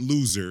deadbeat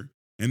loser,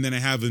 and then I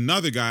have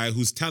another guy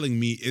who's telling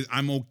me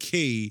I'm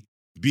okay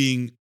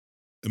being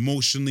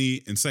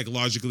emotionally and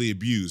psychologically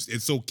abused.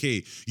 It's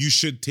okay. You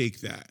should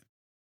take that.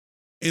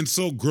 And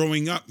so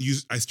growing up,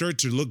 I started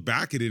to look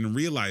back at it and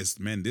realize,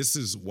 man, this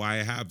is why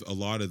I have a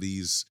lot of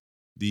these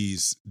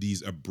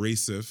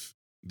abrasive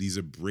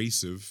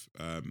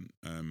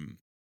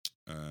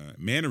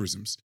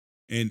mannerisms,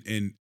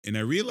 and I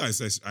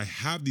realized I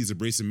have these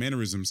abrasive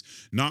mannerisms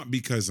not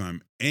because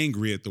I'm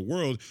angry at the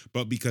world,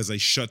 but because I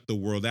shut the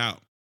world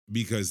out.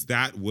 Because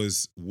that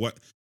was what,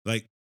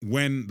 like,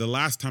 when the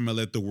last time I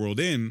let the world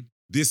in,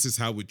 this is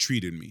how it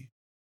treated me.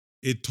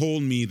 It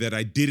told me that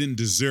I didn't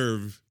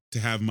deserve to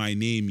have my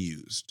name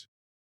used.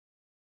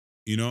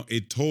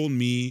 It told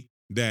me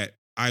that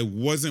I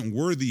wasn't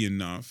worthy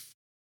enough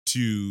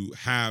to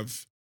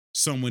have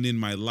someone in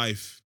my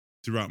life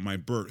throughout my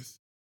birth,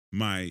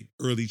 my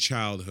early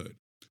childhood,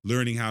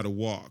 learning how to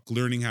walk,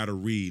 learning how to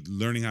read,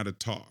 learning how to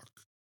talk.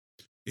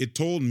 It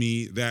told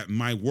me that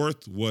my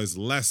worth was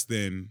less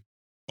than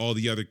all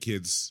the other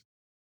kids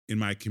in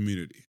my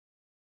community.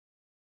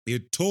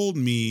 It told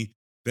me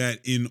that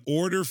in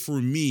order for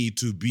me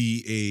to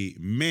be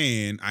a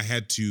man, I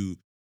had to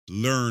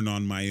learn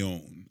on my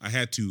own. I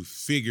had to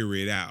figure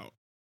it out.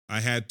 I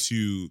had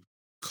to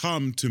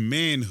come to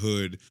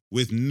manhood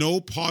with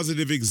no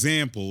positive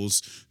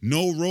examples,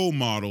 no role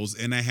models,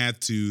 and I had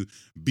to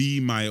be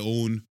my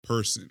own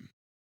person.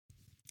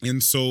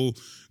 And so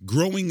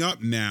growing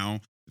up now,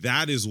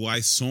 that is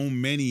why so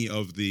many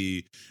of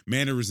the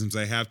mannerisms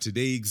I have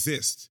today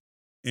exist.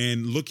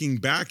 And looking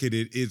back at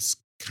it, it's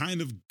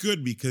kind of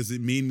good because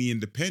it made me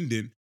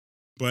independent,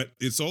 but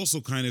it's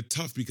also kind of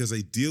tough because I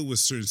deal with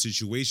certain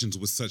situations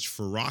with such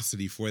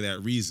ferocity for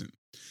that reason.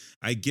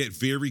 I get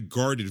very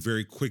guarded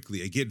very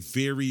quickly. I get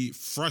very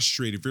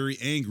frustrated, very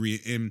angry.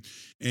 And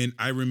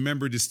I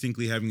remember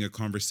distinctly having a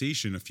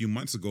conversation a few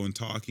months ago and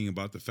talking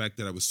about the fact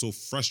that I was so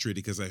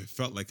frustrated because I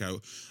felt like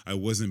I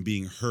wasn't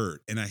being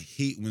heard. And I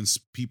hate when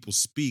people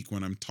speak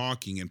when I'm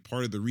talking. And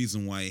part of the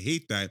reason why I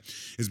hate that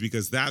is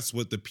because that's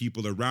what the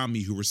people around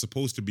me who were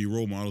supposed to be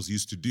role models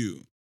used to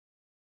do.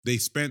 They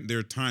spent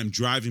their time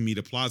driving me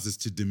to plazas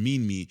to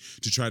demean me,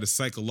 to try to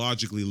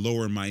psychologically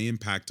lower my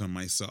impact on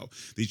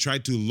myself. They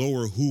tried to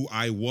lower who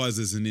I was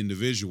as an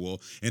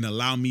individual and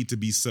allow me to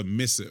be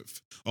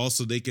submissive.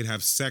 Also, they could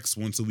have sex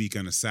once a week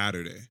on a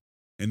Saturday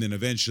and then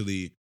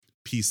eventually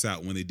peace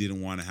out when they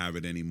didn't want to have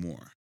it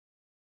anymore.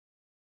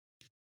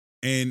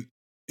 And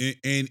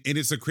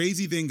it's a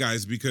crazy thing,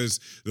 guys,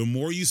 because the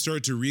more you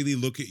start to really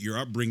look at your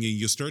upbringing,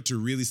 you'll start to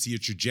really see a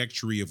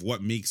trajectory of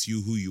what makes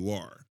you who you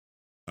are.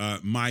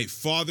 My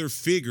father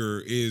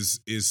figure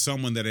is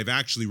someone that I've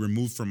actually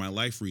removed from my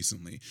life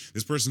recently.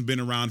 This person's been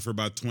around for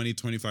about 20,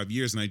 25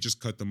 years, and I just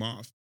cut them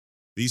off.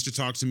 They used to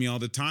talk to me all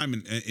the time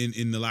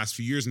in the last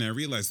few years, and I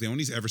realized they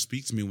only ever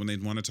speak to me when they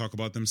want to talk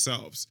about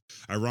themselves.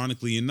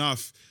 Ironically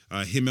enough,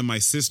 him and my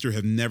sister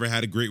have never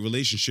had a great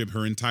relationship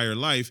her entire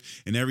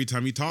life, and every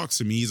time he talks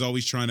to me, he's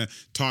always trying to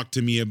talk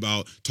to me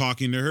about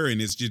talking to her,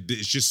 and it's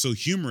just so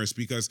humorous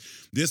because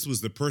this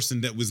was the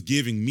person that was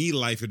giving me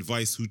life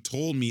advice who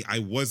told me I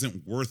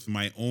wasn't worth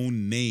my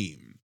own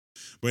name,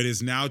 but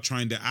is now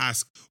trying to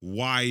ask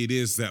why it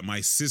is that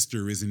my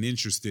sister isn't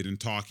interested in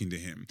talking to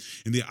him.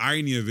 And the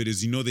irony of it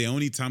is, the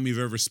only time we've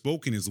ever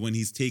spoken is when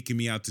he's taking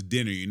me out to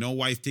dinner. You know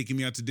why he's taking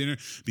me out to dinner?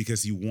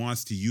 Because he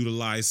wants to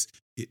utilize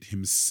it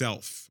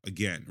himself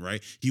again,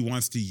 right? He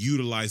wants to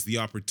utilize the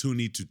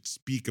opportunity to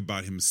speak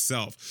about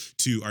himself,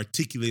 to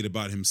articulate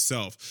about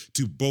himself,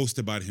 to boast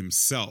about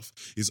himself.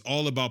 It's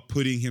all about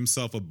putting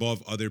himself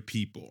above other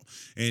people.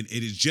 And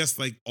it's just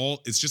like all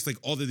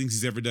the things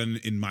he's ever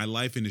done in my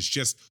life, and it's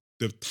just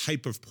the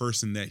type of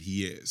person that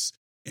he is.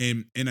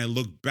 And I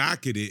look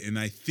back at it and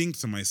I think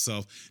to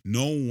myself,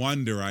 no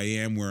wonder I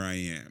am where I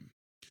am.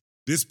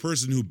 This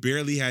person who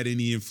barely had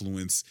any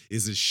influence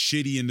is a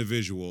shitty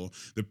individual.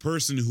 The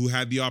person who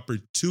had the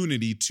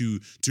opportunity to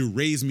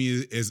raise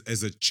me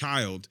as a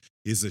child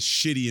is a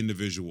shitty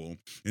individual.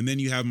 And then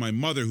you have my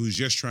mother who's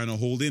just trying to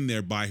hold in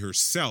there by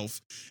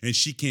herself and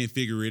she can't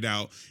figure it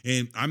out.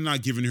 And I'm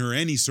not giving her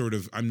any sort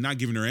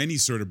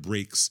of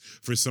breaks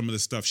for some of the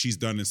stuff she's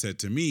done and said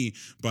to me.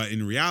 But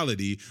in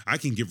reality, I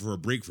can give her a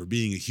break for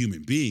being a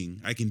human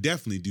being. I can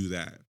definitely do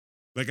that.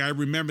 Like, I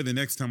remember the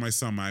next time I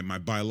saw my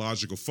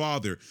biological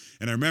father,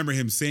 and I remember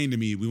him saying to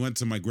me, we went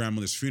to my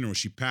grandmother's funeral,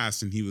 she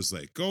passed, and he was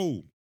like,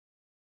 "Oh,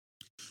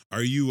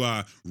 are you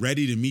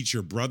ready to meet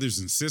your brothers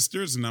and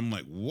sisters?" And I'm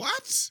like,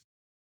 "What?"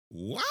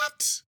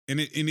 what? And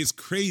it's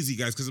crazy,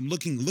 guys, because I'm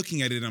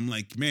looking at it. I'm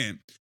like, man,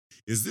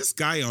 is this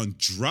guy on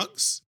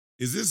drugs?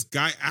 Is this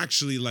guy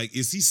actually like,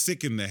 is he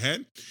sick in the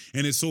head?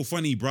 And it's so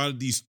funny. He brought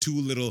these two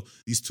little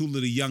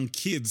young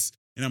kids,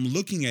 and I'm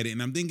looking at it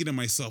and I'm thinking to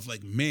myself,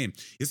 like, man,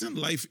 isn't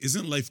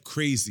life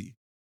crazy?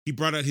 He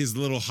brought out his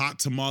little hot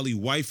tamale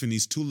wife and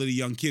these two little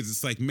young kids.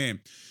 It's like,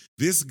 man,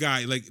 this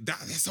guy, like,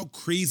 that's how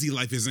crazy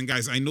life is. And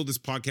guys, I know this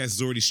podcast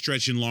is already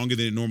stretching longer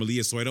than it normally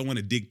is, so I don't want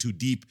to dig too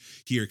deep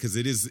here because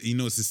it is,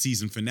 it's the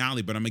season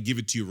finale, but I'm going to give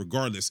it to you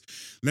regardless.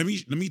 Let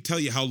me tell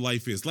you how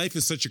life is. Life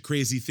is such a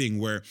crazy thing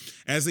where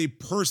as a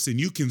person,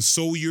 you can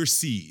sow your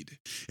seed.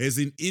 As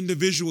an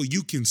individual,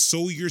 you can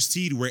sow your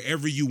seed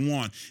wherever you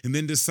want and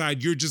then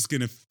decide you're just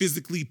going to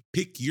physically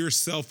pick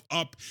yourself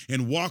up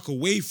and walk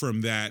away from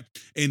that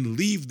and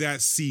leave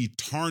that seed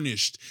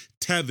tarnished,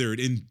 tethered,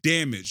 and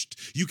damaged.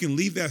 You can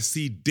leave that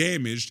seed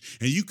damaged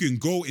and you can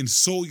go and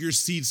sow your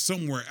seed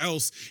somewhere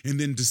else and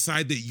then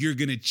decide that you're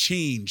going to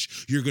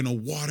change. You're going to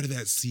water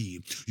that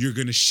seed. You're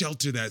going to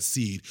shelter that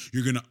seed.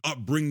 You're going to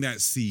upbring that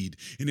seed.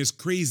 And it's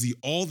crazy.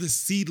 All the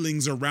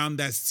seedlings around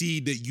that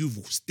seed that you've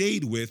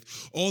stayed with,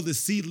 all the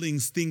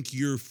seedlings think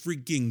you're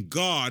freaking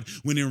God,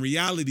 when in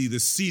reality, the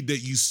seed that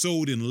you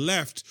sowed and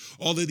left,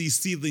 all of these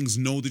seedlings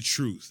know the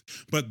truth.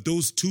 But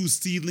those two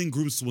seedling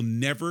groups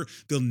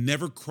they'll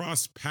never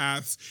cross paths.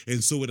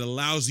 And so it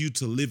allows you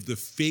to live the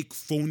fake,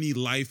 phony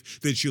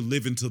life that you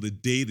live until the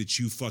day that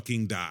you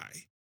fucking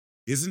die.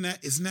 Isn't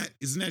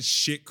that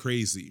shit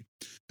crazy?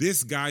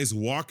 This guy's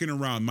walking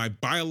around. My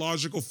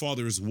biological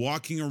father is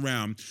walking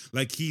around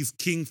like he's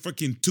King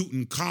fucking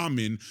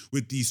Tutankhamun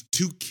with these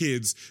two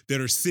kids that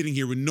are sitting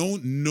here with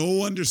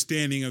no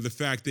understanding of the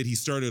fact that he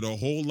started a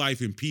whole life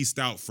and pieced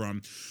out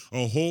from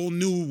a whole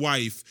new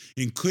wife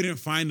and couldn't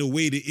find a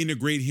way to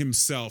integrate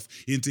himself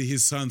into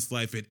his son's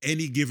life at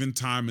any given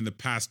time in the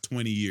past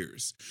 20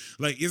 years.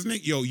 Like, isn't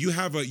it, you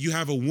have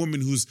a woman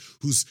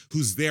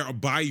who's there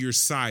by your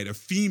side, a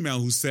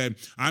female who said,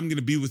 I'm going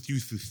to be with you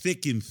through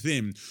thick and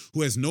thin,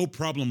 who has no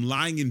problem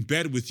lying in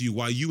bed with you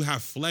while you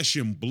have flesh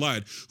and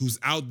blood, who's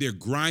out there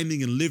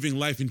grinding and living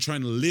life and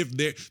trying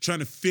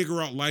to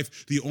figure out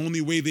life the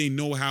only way they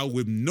know how,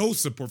 with no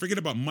support. Forget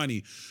about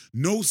money.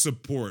 No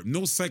support,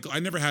 no cycle. I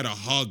never had a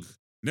hug.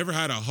 Never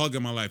had a hug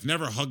in my life.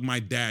 Never hugged my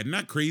dad. Isn't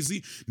that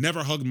crazy?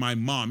 Never hugged my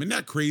mom. Isn't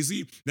that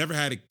crazy? Never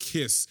had a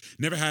kiss.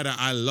 Never had a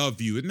I love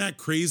you. Isn't that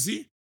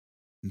crazy?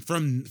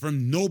 From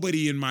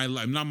nobody in my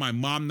life. Not my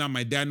mom, not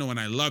my dad, no, and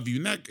I love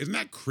you. Isn't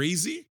that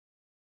crazy?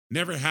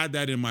 Never had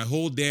that in my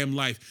whole damn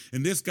life.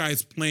 And this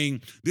guy's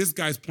playing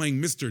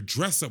Mr.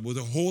 Dress Up with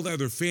a whole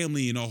other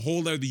family in a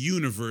whole other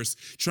universe,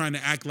 trying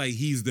to act like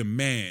he's the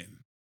man.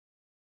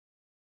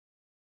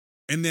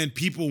 And then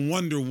people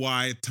wonder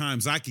why at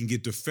times I can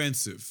get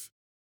defensive.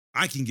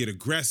 I can get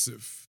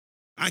aggressive.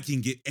 I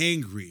can get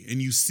angry. And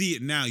you see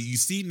it now. You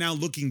see it now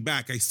looking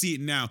back. I see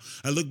it now.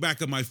 I look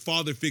back at my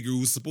father figure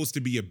who was supposed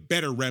to be a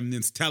better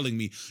remnant telling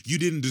me, you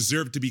didn't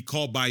deserve to be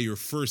called by your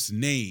first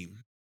name.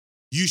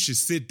 You should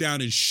sit down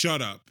and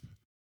shut up.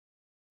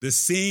 The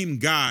same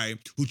guy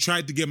who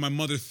tried to get my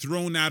mother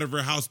thrown out of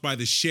her house by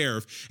the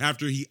sheriff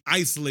after he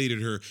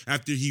isolated her,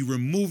 after he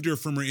removed her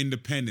from her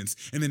independence,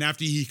 and then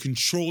after he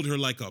controlled her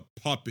like a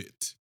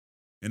puppet.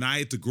 And I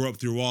had to grow up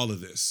through all of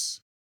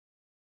this.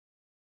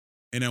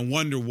 And I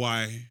wonder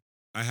why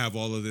I have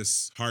all of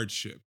this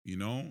hardship,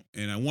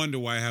 And I wonder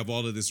why I have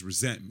all of this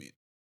resentment.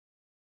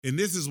 And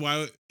this is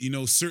why,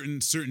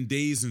 certain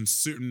days and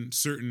certain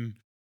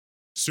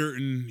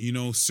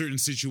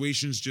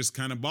situations just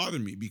kind of bother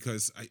me,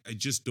 because I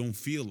just don't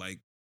feel like,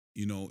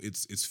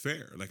 it's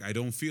fair. Like, I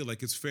don't feel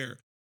like it's fair.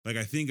 Like,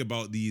 I think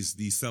about these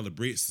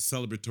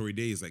celebratory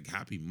days, like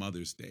Happy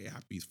Mother's Day,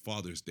 Happy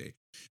Father's Day.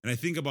 And I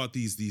think about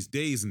these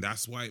days, and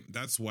that's why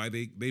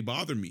they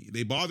bother me.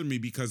 They bother me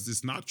because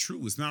it's not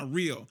true. It's not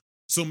real.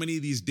 So many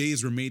of these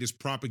days were made as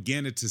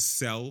propaganda to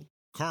sell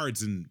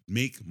cards and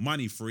make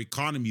money for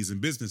economies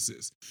and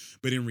businesses.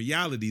 But in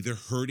reality, they're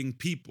hurting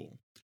people.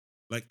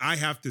 Like, I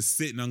have to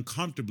sit and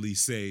uncomfortably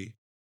say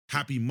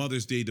Happy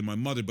Mother's Day to my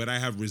mother, but I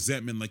have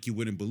resentment like you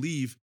wouldn't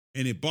believe.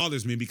 And it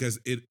bothers me because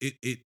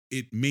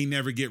it may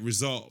never get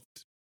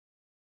resolved.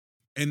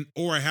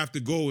 Or I have to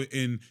go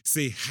and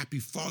say Happy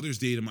Father's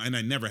Day to and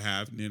I never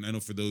have. And I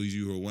know for those of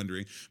you who are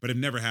wondering, but I've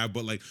never have.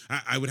 But like,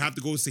 I would have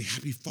to go and say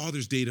Happy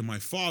Father's Day to my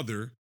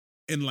father.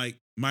 And like,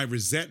 my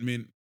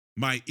resentment,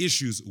 my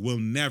issues will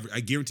never, I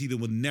guarantee they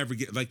will never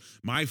get, like,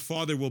 my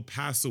father will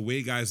pass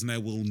away, guys, and I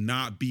will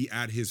not be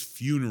at his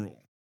funeral.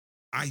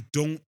 I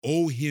don't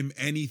owe him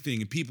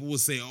anything. And people will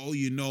say, oh,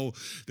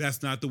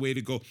 that's not the way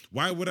to go.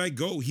 Why would I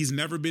go? He's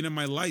never been in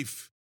my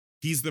life.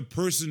 He's the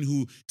person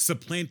who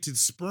supplanted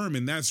sperm,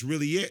 and that's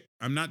really it.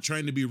 I'm not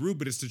trying to be rude,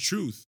 but it's the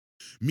truth.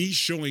 Me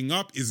showing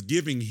up is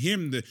giving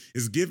him the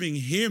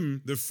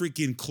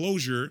freaking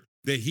closure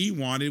that he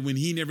wanted when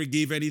he never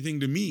gave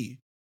anything to me.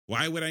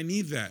 Why would I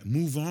need that?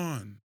 Move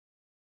on.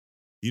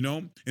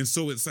 And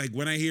so it's like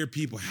when I hear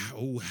people,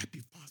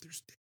 Happy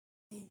Father's Day.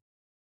 Oh,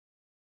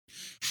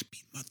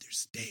 Happy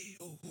Mother's Day.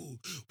 Oh,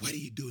 what are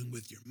you doing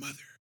with your mother?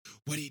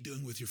 what are you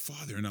doing with your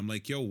father? And I'm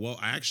like, yo, well,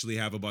 I actually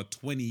have about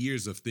 20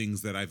 years of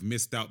things that I've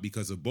missed out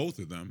because of both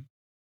of them.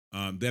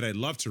 That I'd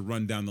love to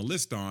run down the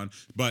list on,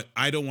 but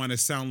I don't want to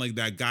sound like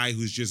that guy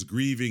who's just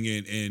grieving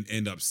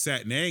and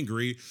upset and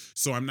angry.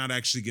 So I'm not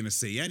actually going to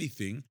say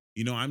anything.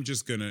 You know, I'm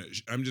just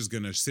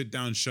gonna sit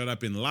down, shut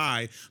up, and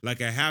lie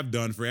like I have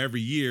done for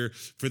every year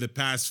for the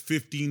past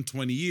 15,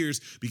 20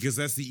 years, because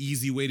that's the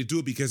easy way to do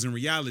it. Because in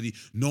reality,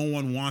 no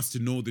one wants to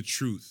know the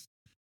truth.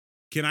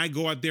 Can I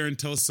go out there and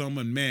tell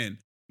someone, man,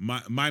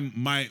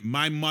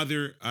 my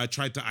mother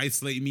tried to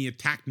isolate me,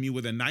 attacked me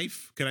with a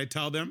knife? Could I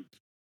tell them?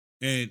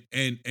 And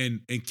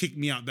kick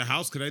me out the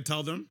house? Could I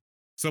tell them?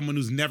 Someone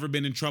who's never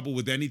been in trouble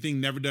with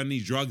anything, never done any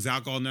drugs,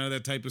 alcohol, none of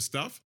that type of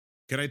stuff.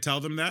 Could I tell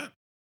them that?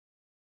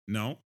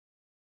 No.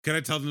 Could I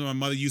tell them that my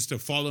mother used to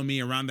follow me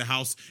around the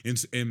house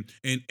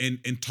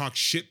and talk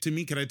shit to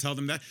me? Could I tell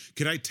them that?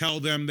 Could I tell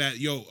them that,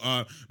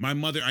 my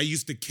mother, I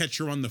used to catch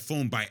her on the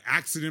phone by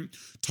accident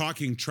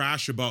talking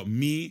trash about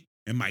me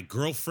and my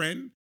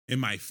girlfriend and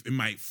my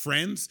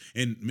friends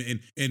and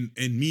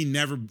me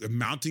never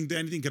amounting to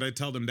anything? Could I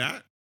tell them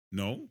that?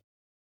 No.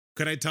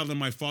 Could I tell them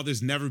my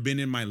father's never been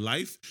in my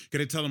life?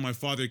 Could I tell them my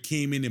father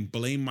came in and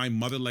blamed my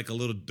mother like a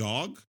little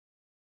dog?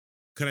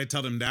 Could I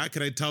tell them that?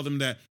 Could I tell them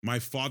that my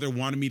father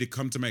wanted me to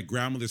come to my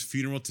grandmother's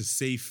funeral to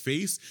save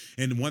face,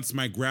 and once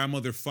my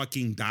grandmother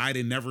fucking died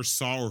and never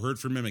saw or heard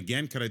from him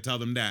again? Could I tell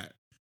them that?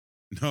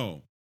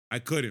 No, I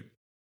couldn't.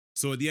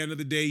 So at the end of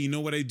the day, you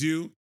know what I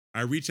do?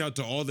 I reach out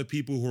to all the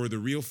people who are the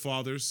real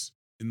fathers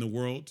in the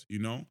world, you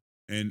know,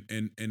 and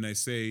I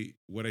say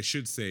what I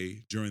should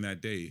say during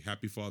that day: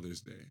 Happy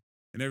Father's Day.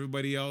 And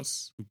everybody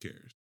else, who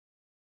cares?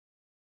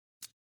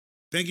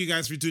 Thank you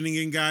guys for tuning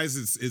in, guys.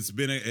 It's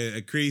been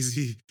a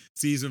crazy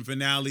season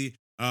finale.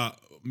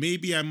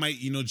 Maybe I might,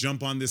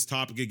 jump on this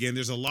topic again.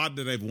 There's a lot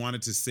that I've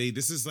wanted to say.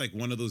 This is like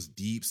one of those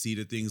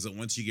deep-seated things that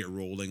once you get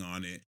rolling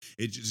on it,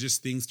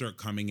 just things start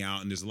coming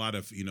out, and there's a lot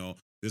of,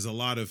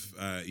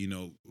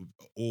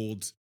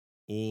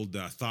 old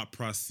thought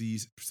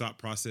processes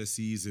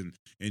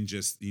and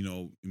just,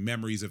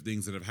 memories of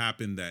things that have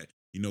happened that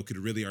could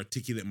really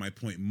articulate my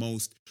point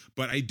most.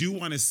 But I do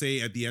want to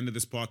say at the end of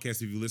this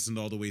podcast, if you listened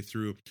all the way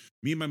through,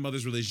 me and my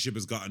mother's relationship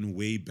has gotten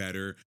way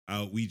better.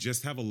 We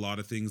just have a lot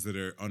of things that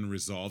are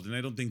unresolved, and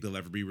I don't think they'll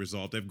ever be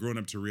resolved. I've grown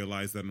up to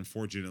realize that,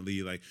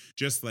 unfortunately,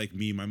 just like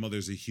me, my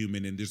mother's a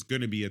human, and there's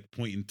going to be a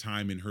point in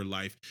time in her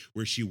life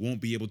where she won't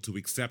be able to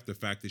accept the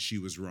fact that she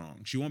was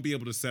wrong. She won't be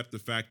able to accept the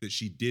fact that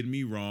she did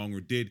me wrong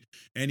or did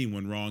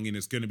anyone wrong, and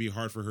it's going to be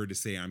hard for her to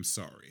say, I'm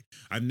sorry.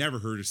 I've never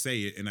heard her say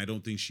it, and I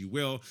don't think she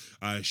will.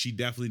 She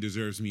definitely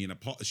deserves me an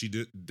apology. She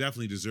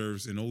definitely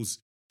deserves and owes.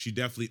 She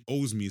definitely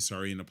owes me,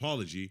 an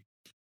apology.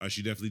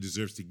 She definitely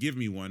deserves to give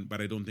me one, but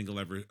I don't think I'll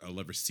ever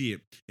see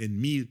it. And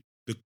me,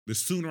 the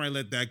sooner I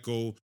let that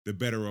go, the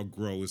better I'll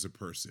grow as a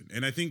person.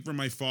 And I think for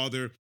my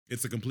father,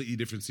 it's a completely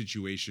different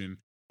situation.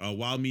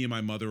 While me and my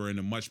mother are in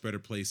a much better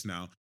place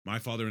now, my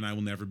father and I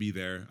will never be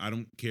there. I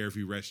don't care if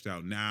he reached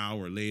out now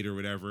or later or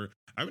whatever.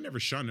 I would never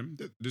shun him.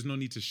 There's no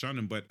need to shun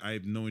him, but I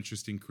have no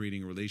interest in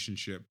creating a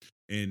relationship.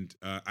 And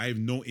I have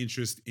no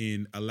interest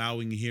in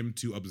allowing him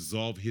to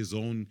absolve his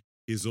own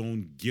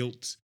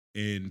guilt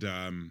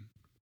and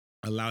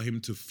allow him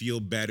to feel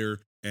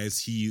better as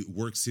he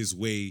works his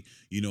way,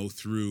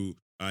 through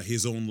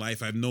his own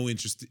life. I have no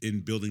interest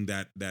in building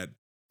that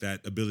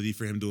ability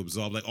for him to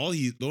absolve. The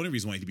only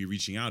reason why he'd be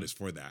reaching out is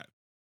for that.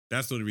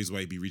 That's the only reason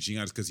why he'd be reaching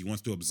out is because he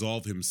wants to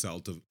absolve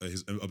himself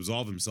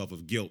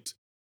of guilt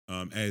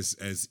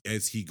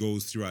as he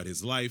goes throughout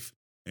his life.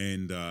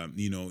 And,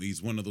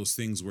 he's one of those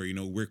things where,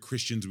 we're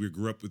Christians. We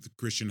grew up with a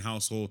Christian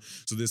household.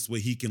 So this way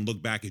he can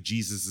look back at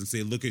Jesus and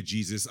say, look at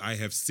Jesus. I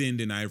have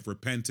sinned and I have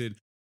repented.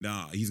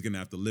 Nah, he's going to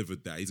have to live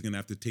with that. He's going to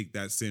have to take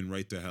that sin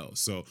right to hell.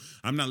 So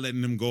I'm not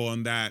letting him go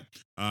on that.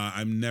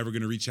 I'm never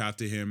going to reach out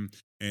to him,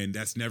 and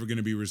that's never going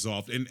to be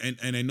resolved. And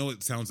I know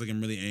it sounds like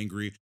I'm really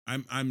angry.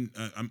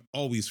 I'm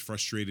always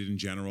frustrated in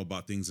general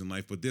about things in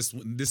life, but this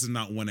is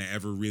not one I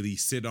ever really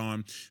sit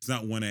on. It's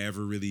not one I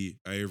ever really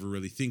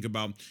think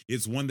about.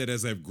 It's one that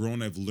as I've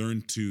grown, I've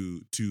learned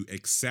to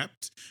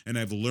accept, and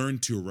I've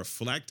learned to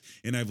reflect,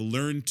 and I've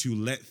learned to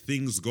let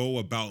things go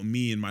about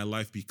me in my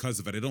life because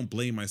of it. I don't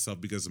blame myself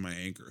because of my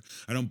anger.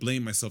 I don't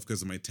blame myself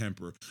because of my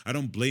temper. I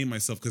don't blame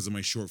myself because of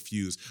my short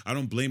fuse. I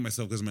don't blame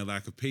myself because of my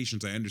lack of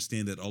patience. I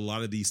understand that a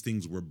lot of these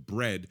things were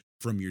bred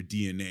from your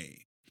DNA.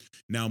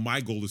 Now,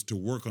 my goal is to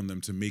work on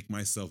them to make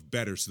myself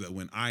better so that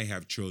when I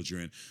have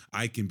children,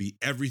 I can be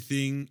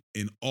everything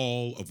and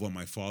all of what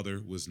my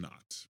father was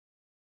not.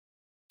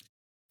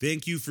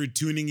 Thank you for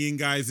tuning in,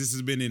 guys. This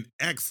has been an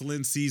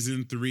excellent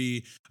season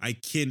 3. I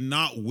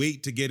cannot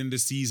wait to get into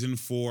season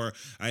 4.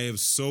 I have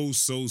so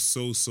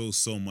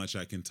much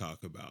I can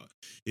talk about.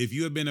 If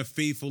you have been a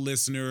faithful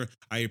listener,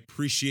 I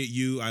appreciate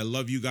you. I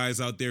love you guys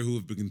out there who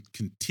have been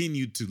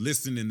continued to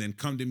listen and then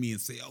come to me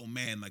and say, oh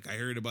man, I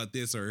heard about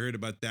this or I heard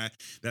about that.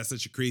 That's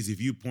such a crazy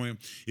viewpoint.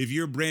 If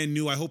you're brand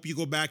new, I hope you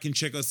go back and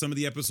check out some of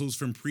the episodes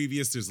from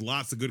previous. There's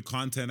lots of good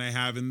content I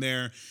have in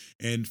there.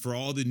 And for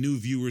all the new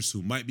viewers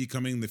who might be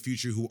coming in the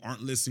future who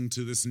aren't listening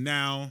to this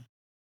now,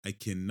 I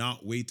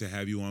cannot wait to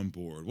have you on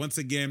board. Once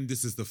again,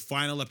 this is the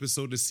final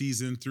episode of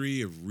season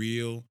 3 of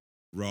Real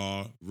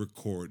Raw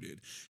Recorded.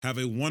 Have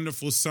a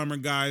wonderful summer,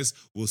 guys.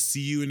 We'll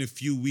see you in a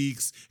few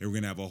weeks, and we're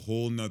going to have a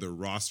whole nother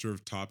roster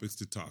of topics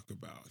to talk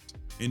about.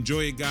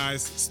 Enjoy it,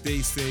 guys. Stay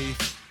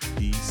safe.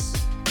 Peace.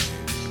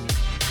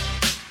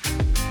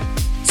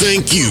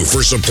 Thank you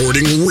for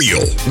supporting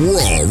Real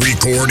Raw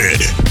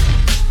Recorded.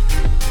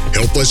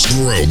 Help us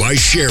grow by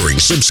sharing,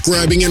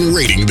 subscribing, and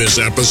rating this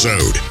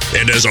episode.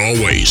 And as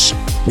always,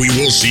 we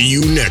will see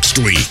you next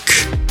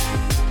week.